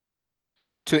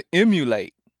to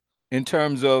emulate in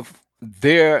terms of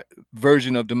their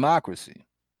version of democracy,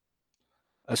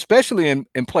 especially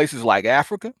in places like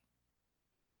Africa,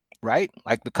 right?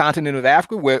 Like the continent of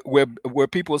Africa, where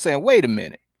people are saying, wait a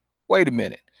minute,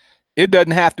 it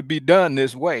doesn't have to be done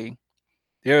this way.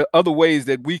 There are other ways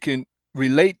that we can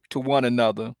relate to one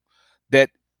another that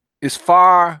is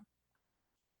far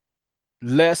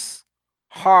less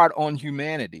hard on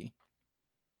humanity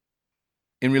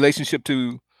in relationship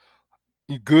to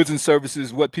goods and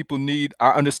services, what people need,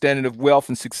 our understanding of wealth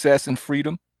and success and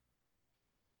freedom.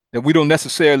 That we don't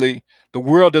necessarily, the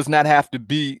world does not have to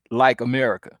be like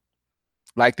America,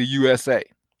 like the USA.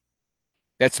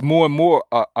 That's more and more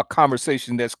a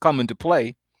conversation that's coming to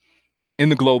play in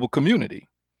the global community.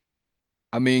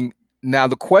 I mean, now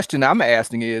the question I'm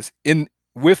asking is,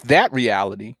 with that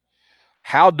reality,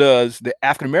 how does the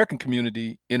African American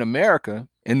community in America,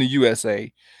 in the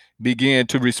USA, begin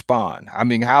to respond? I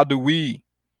mean, how do we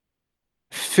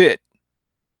fit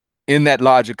in that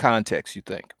larger context, you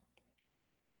think?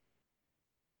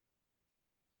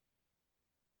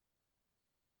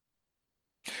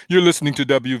 You're listening to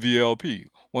WVLP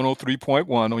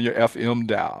 103.1 on your FM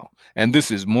dial, and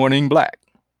this is Morning Black.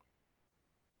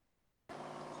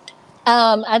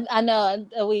 I know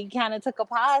we kind of took a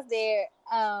pause there,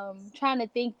 trying to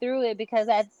think through it, because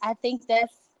I think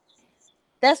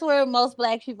that's where most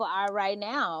Black people are right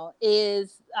now.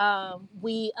 Is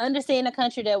we understand the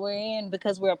country that we're in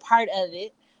because we're a part of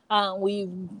it. We've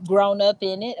grown up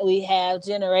in it. We have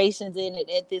generations in it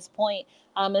at this point.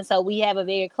 And so we have a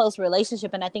very close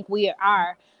relationship. And I think we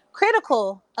are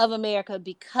critical of America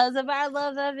because of our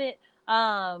love of it.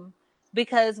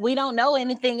 Because we don't know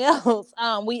anything else.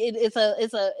 It's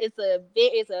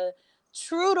a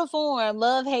true to form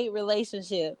love-hate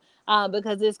relationship.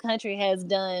 Because this country has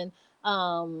done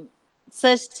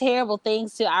such terrible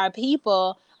things to our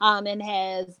people,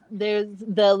 and there's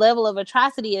the level of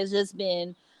atrocity has just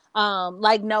been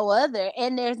like no other,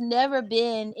 and there's never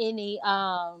been any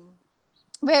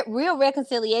real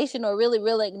reconciliation or really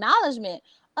real acknowledgement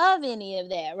of any of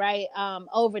that, right?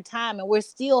 Over time, and we're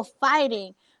still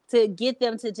fighting to get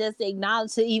them to just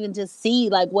acknowledge, to even just see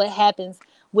like what happens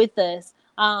with us.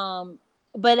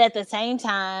 But at the same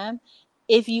time,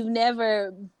 if you've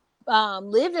never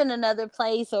lived in another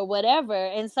place or whatever,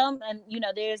 and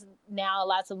there's now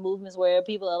lots of movements where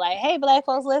people are like, hey, Black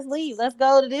folks, let's leave, let's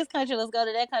go to this country, let's go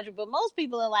to that country. But most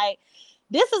people are like,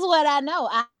 this is what I know.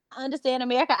 I understand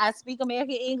America. I speak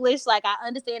American English. Like, I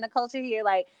understand the culture here.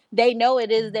 Like, they know it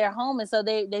is their home. And so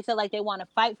they feel like they want to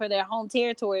fight for their home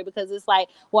territory, because it's like,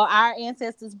 well, our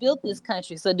ancestors built this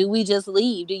country. So do we just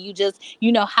leave? Do you just,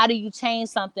 how do you change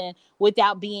something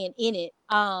without being in it?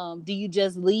 Do you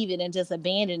just leave it and just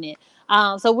abandon it?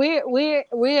 So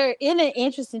we're in an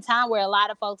interesting time where a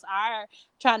lot of folks are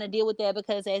trying to deal with that,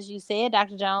 because as you said,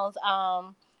 Dr. Jones,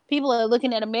 people are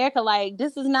looking at America like,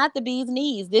 this is not the bee's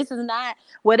knees. This is not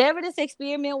whatever this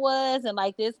experiment was, and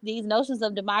like these notions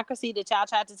of democracy that y'all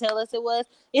tried to tell us it was.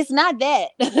 It's not that,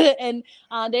 and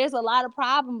there's a lot of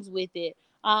problems with it.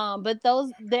 But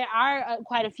there are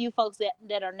quite a few folks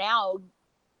that are now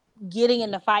getting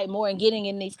in the fight more and getting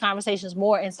in these conversations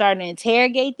more and starting to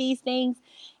interrogate these things.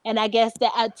 And I guess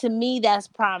that to me, that's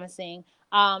promising.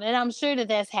 And I'm sure that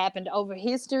that's happened over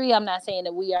history. I'm not saying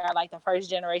that we are like the first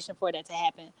generation for that to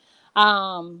happen.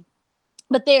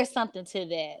 But there's something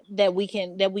to that we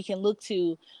can look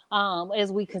to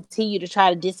as we continue to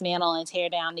try to dismantle and tear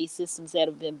down these systems that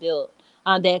have been built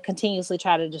that continuously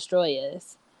try to destroy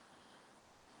us.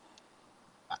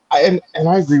 And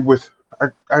I agree with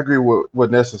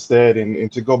what Nessa said, and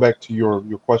to go back to your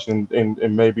question,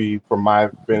 and maybe from my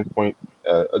vantage point,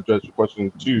 address your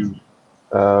question too,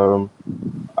 um,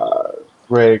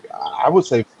 Greg. I would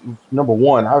say number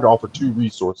one, I would offer two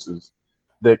resources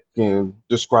that can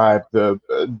describe the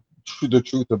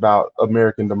truth about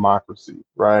American democracy,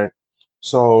 right?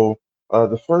 So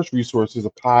the first resource is a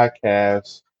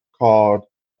podcast called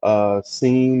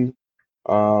Scene.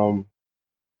 Um,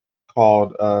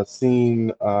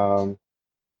 Scene.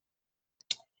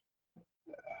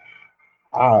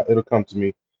 It'll come to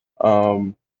me.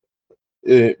 Um,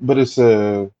 but it's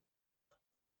a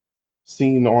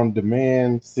Scene on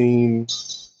demand, Scene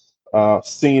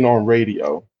on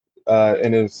radio,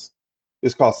 and it's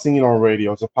It's called Scene on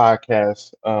Radio. It's a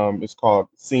podcast. It's called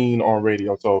Scene on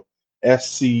Radio. So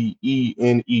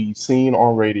SCENE, Scene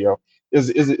on Radio is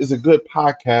a good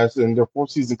podcast, and their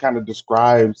fourth season kind of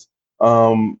describes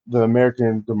the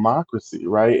American democracy,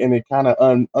 right? And it kind of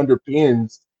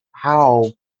underpins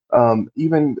how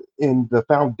even in the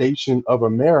foundation of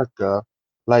America,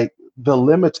 like the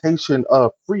limitation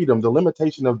of freedom, the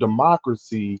limitation of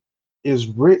democracy is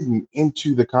written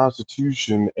into the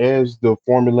Constitution as the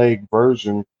formulaic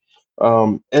version,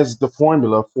 as the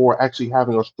formula for actually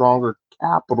having a stronger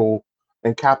capital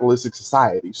and capitalistic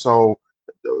society. So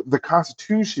the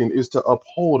Constitution is to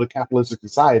uphold a capitalistic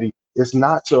society. It's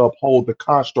not to uphold the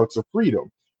constructs of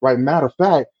freedom, right? Matter of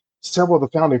fact, several of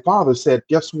the founding fathers said,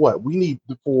 guess what? We need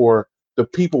for the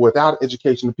people without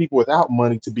education, the people without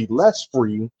money to be less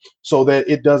free so that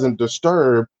it doesn't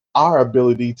disturb our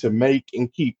ability to make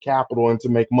and keep capital and to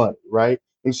make money, right?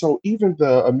 And so even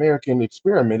the American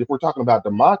experiment, if we're talking about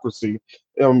democracy,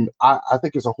 I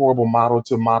think it's a horrible model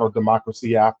to model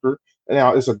democracy after.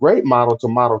 Now, it's a great model to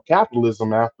model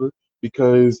capitalism after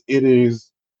because it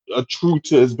is true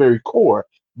to its very core.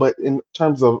 But in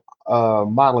terms of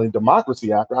modeling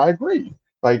democracy after, I agree.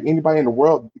 Like anybody in the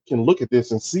world can look at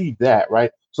this and see that,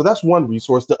 right? So that's one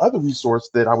resource. The other resource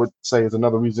that I would say is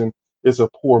another reason it's a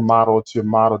poor model to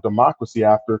model democracy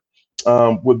after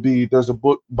would be there's a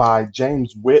book by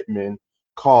James Whitman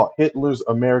called Hitler's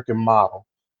American Model.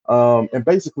 And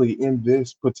basically, in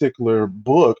this particular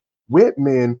book,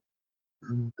 Whitman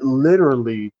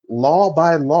literally law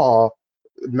by law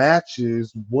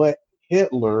matches what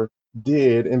Hitler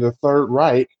did in the Third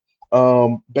Reich,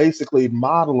 basically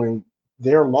modeling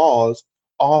their laws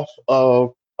off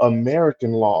of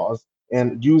American laws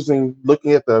and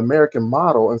looking at the American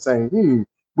model and saying,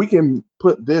 we can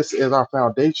put this as our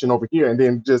foundation over here and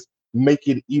then just make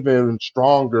it even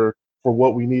stronger for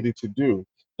what we needed to do.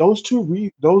 Those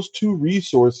two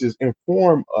resources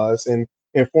inform us and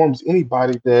informs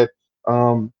anybody that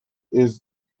is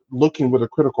looking with a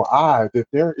critical eye that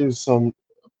there is some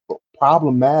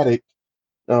problematic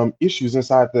issues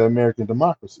inside the American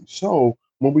democracy. So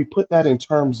when we put that in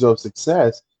terms of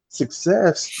success,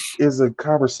 success is a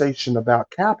conversation about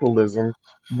capitalism,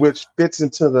 which fits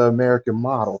into the American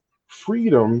model.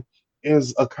 Freedom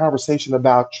is a conversation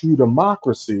about true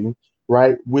democracy,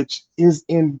 right? Which is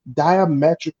in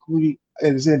diametric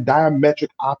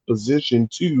opposition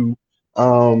to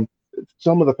um,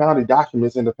 some of the founding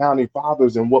documents and the founding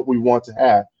fathers and what we want to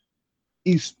have,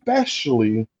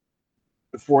 especially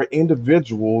for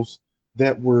individuals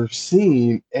that were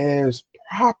seen as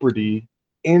property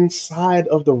inside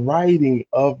of the writing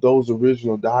of those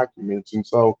original documents. And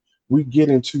so we get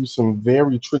into some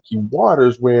very tricky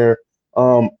waters where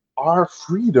our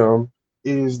freedom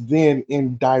is then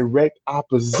in direct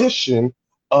opposition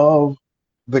of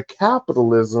the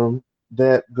capitalism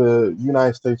that the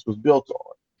United States was built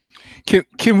on.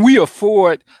 Can we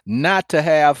afford not to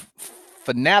have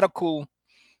fanatical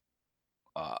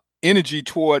energy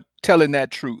toward telling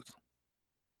that truth?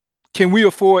 Can we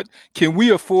afford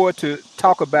to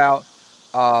talk about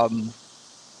um,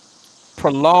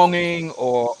 prolonging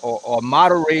or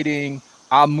moderating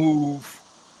our move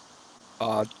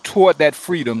toward that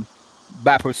freedom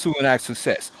by pursuing our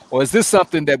success? Or is this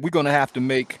something that we're going to have to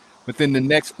make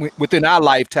within our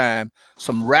lifetime,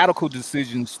 some radical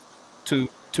decisions to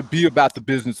be about the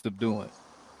business of doing?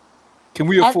 Can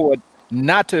we afford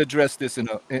not to address this in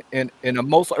a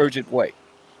most urgent way?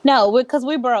 No, because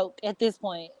we're broke at this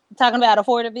point. Talking about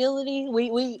affordability,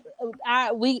 we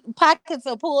pockets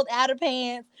are pulled out of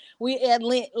pants. We at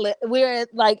lint. We're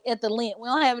like at the lint. We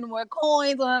don't have any more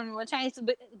coins. We don't have any more change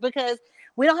because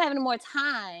we don't have any more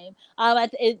time.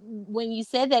 When you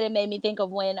said that, it made me think of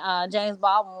when James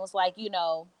Baldwin was like,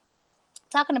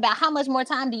 talking about how much more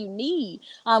time do you need,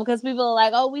 because people are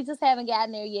like, oh, we just haven't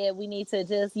gotten there yet, we need to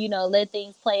just let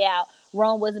things play out.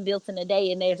 Rome wasn't built in a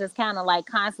day, and they're just kind of like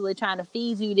constantly trying to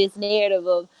feed you this narrative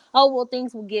of, oh, well,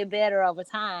 things will get better over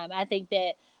time. I think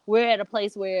that we're at a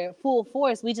place where full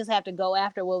force we just have to go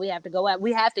after what we have to go after.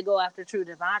 We have to go after true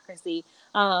democracy,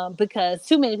 because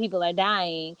too many people are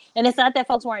dying, and it's not that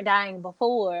folks weren't dying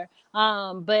before,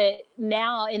 but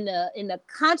now in the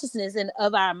consciousness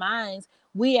of our minds,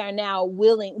 we are now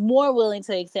more willing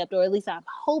to accept, or at least I'm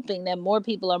hoping that more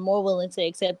people are more willing to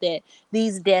accept that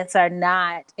these deaths are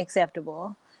not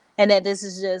acceptable, and that this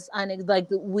is just like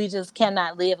we just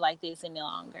cannot live like this any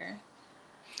longer.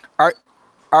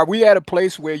 Are we at a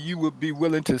place where you would be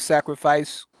willing to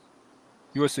sacrifice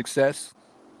your success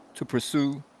to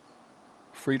pursue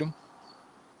freedom?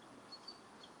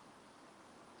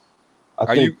 I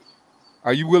Are think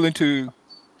you willing to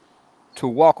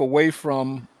walk away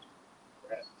from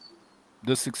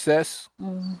the success,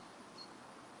 Mm.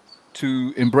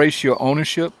 to embrace your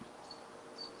ownership?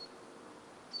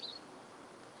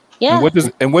 And Yeah.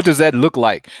 what does that look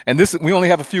like? And this, we only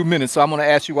have a few minutes, so I'm going to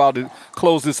ask you all to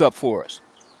close this up for us.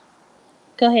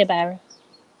 Go ahead, Byron.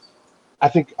 I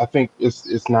think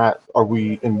it's not, are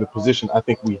we in the position? I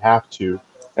think we have to,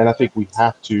 and I think we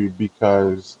have to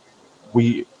because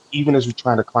we, even as we're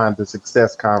trying to climb the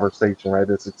success conversation, right,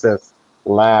 the success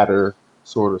ladder,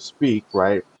 so to speak,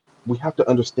 right, we have to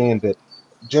understand that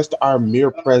just our mere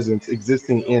presence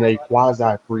existing in a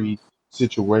quasi-free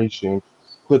situation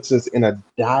puts us in a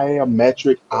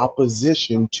diametric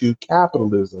opposition to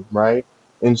capitalism, right?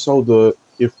 And so the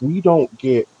if we don't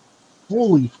get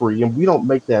fully free and we don't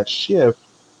make that shift,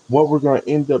 what we're going to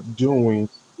end up doing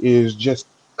is just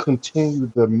continue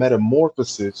the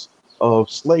metamorphosis of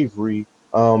slavery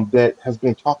that has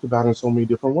been talked about in so many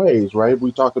different ways, right?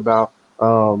 We talked about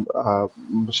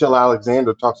Michelle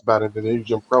Alexander talks about it in the new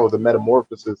Jim Crow, the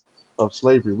metamorphosis of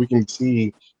slavery. We can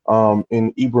see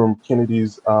in Ibram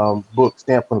Kennedy's book,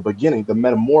 Stamped from the Beginning, the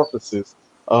metamorphosis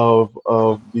of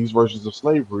these versions of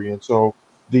slavery. And so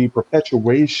the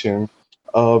perpetuation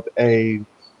of a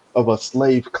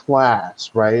slave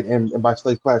class, right? And by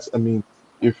slave class, I mean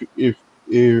if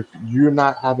you're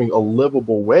not having a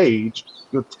livable wage,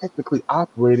 you're technically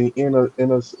operating in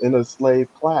a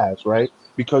slave class, right?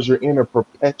 Because you're in a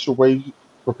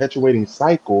perpetuating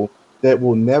cycle that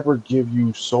will never give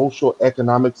you social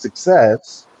economic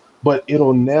success, but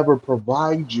it'll never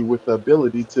provide you with the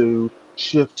ability to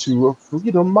shift to a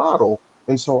freedom model.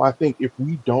 And so I think if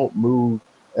we don't move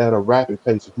at a rapid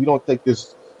pace, if we don't take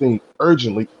this thing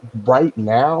urgently right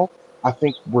now, I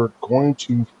think we're going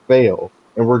to fail.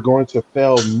 And we're going to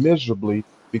fail miserably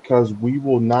because we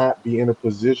will not be in a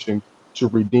position to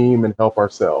redeem and help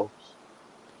ourselves.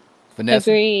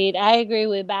 Vanessa? Agreed. I agree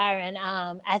with Byron.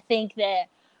 I think that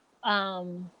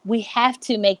we have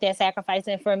to make that sacrifice.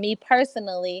 And for me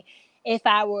personally, if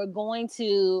I were going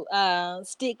to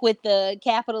stick with the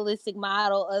capitalistic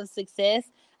model of success,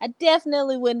 I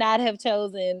definitely would not have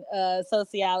chosen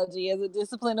sociology as a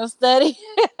discipline of study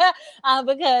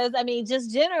because, I mean,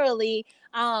 just generally,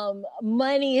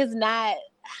 money is not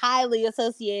highly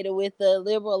associated with the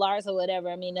liberal arts or whatever.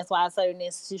 I mean, that's why certain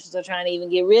institutions are trying to even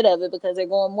get rid of it because they're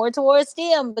going more towards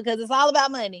STEM because it's all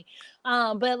about money.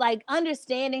 But like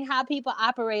understanding how people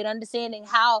operate, understanding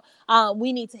how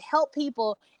we need to help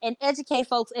people and educate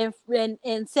folks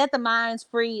and set the minds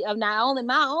free of not only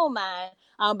my own mind,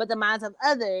 but the minds of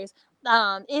others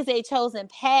is a chosen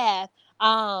path.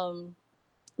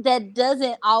 That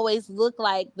doesn't always look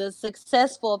like the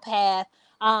successful path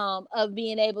of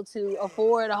being able to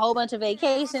afford a whole bunch of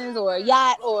vacations or a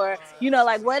yacht or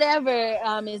like whatever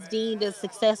is deemed as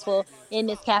successful in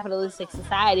this capitalistic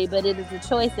society. But it is a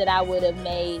choice that I would have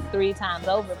made 3 times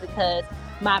over because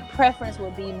my preference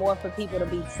would be more for people to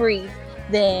be free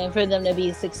than for them to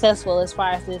be successful as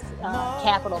far as this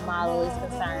capital model is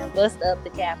concerned. Bust up the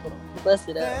capital, bust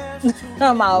it up.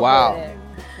 I'm all for Wow. that.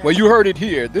 Well, you heard it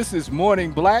here. This is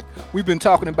Morning Black. We've been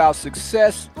talking about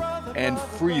success and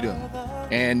freedom.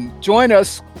 And join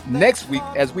us next week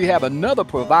as we have another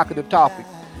provocative topic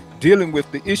dealing with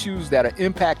the issues that are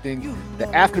impacting the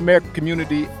African American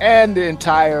community and the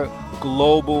entire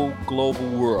global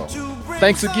world.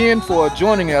 Thanks again for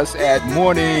joining us at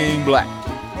Morning Black.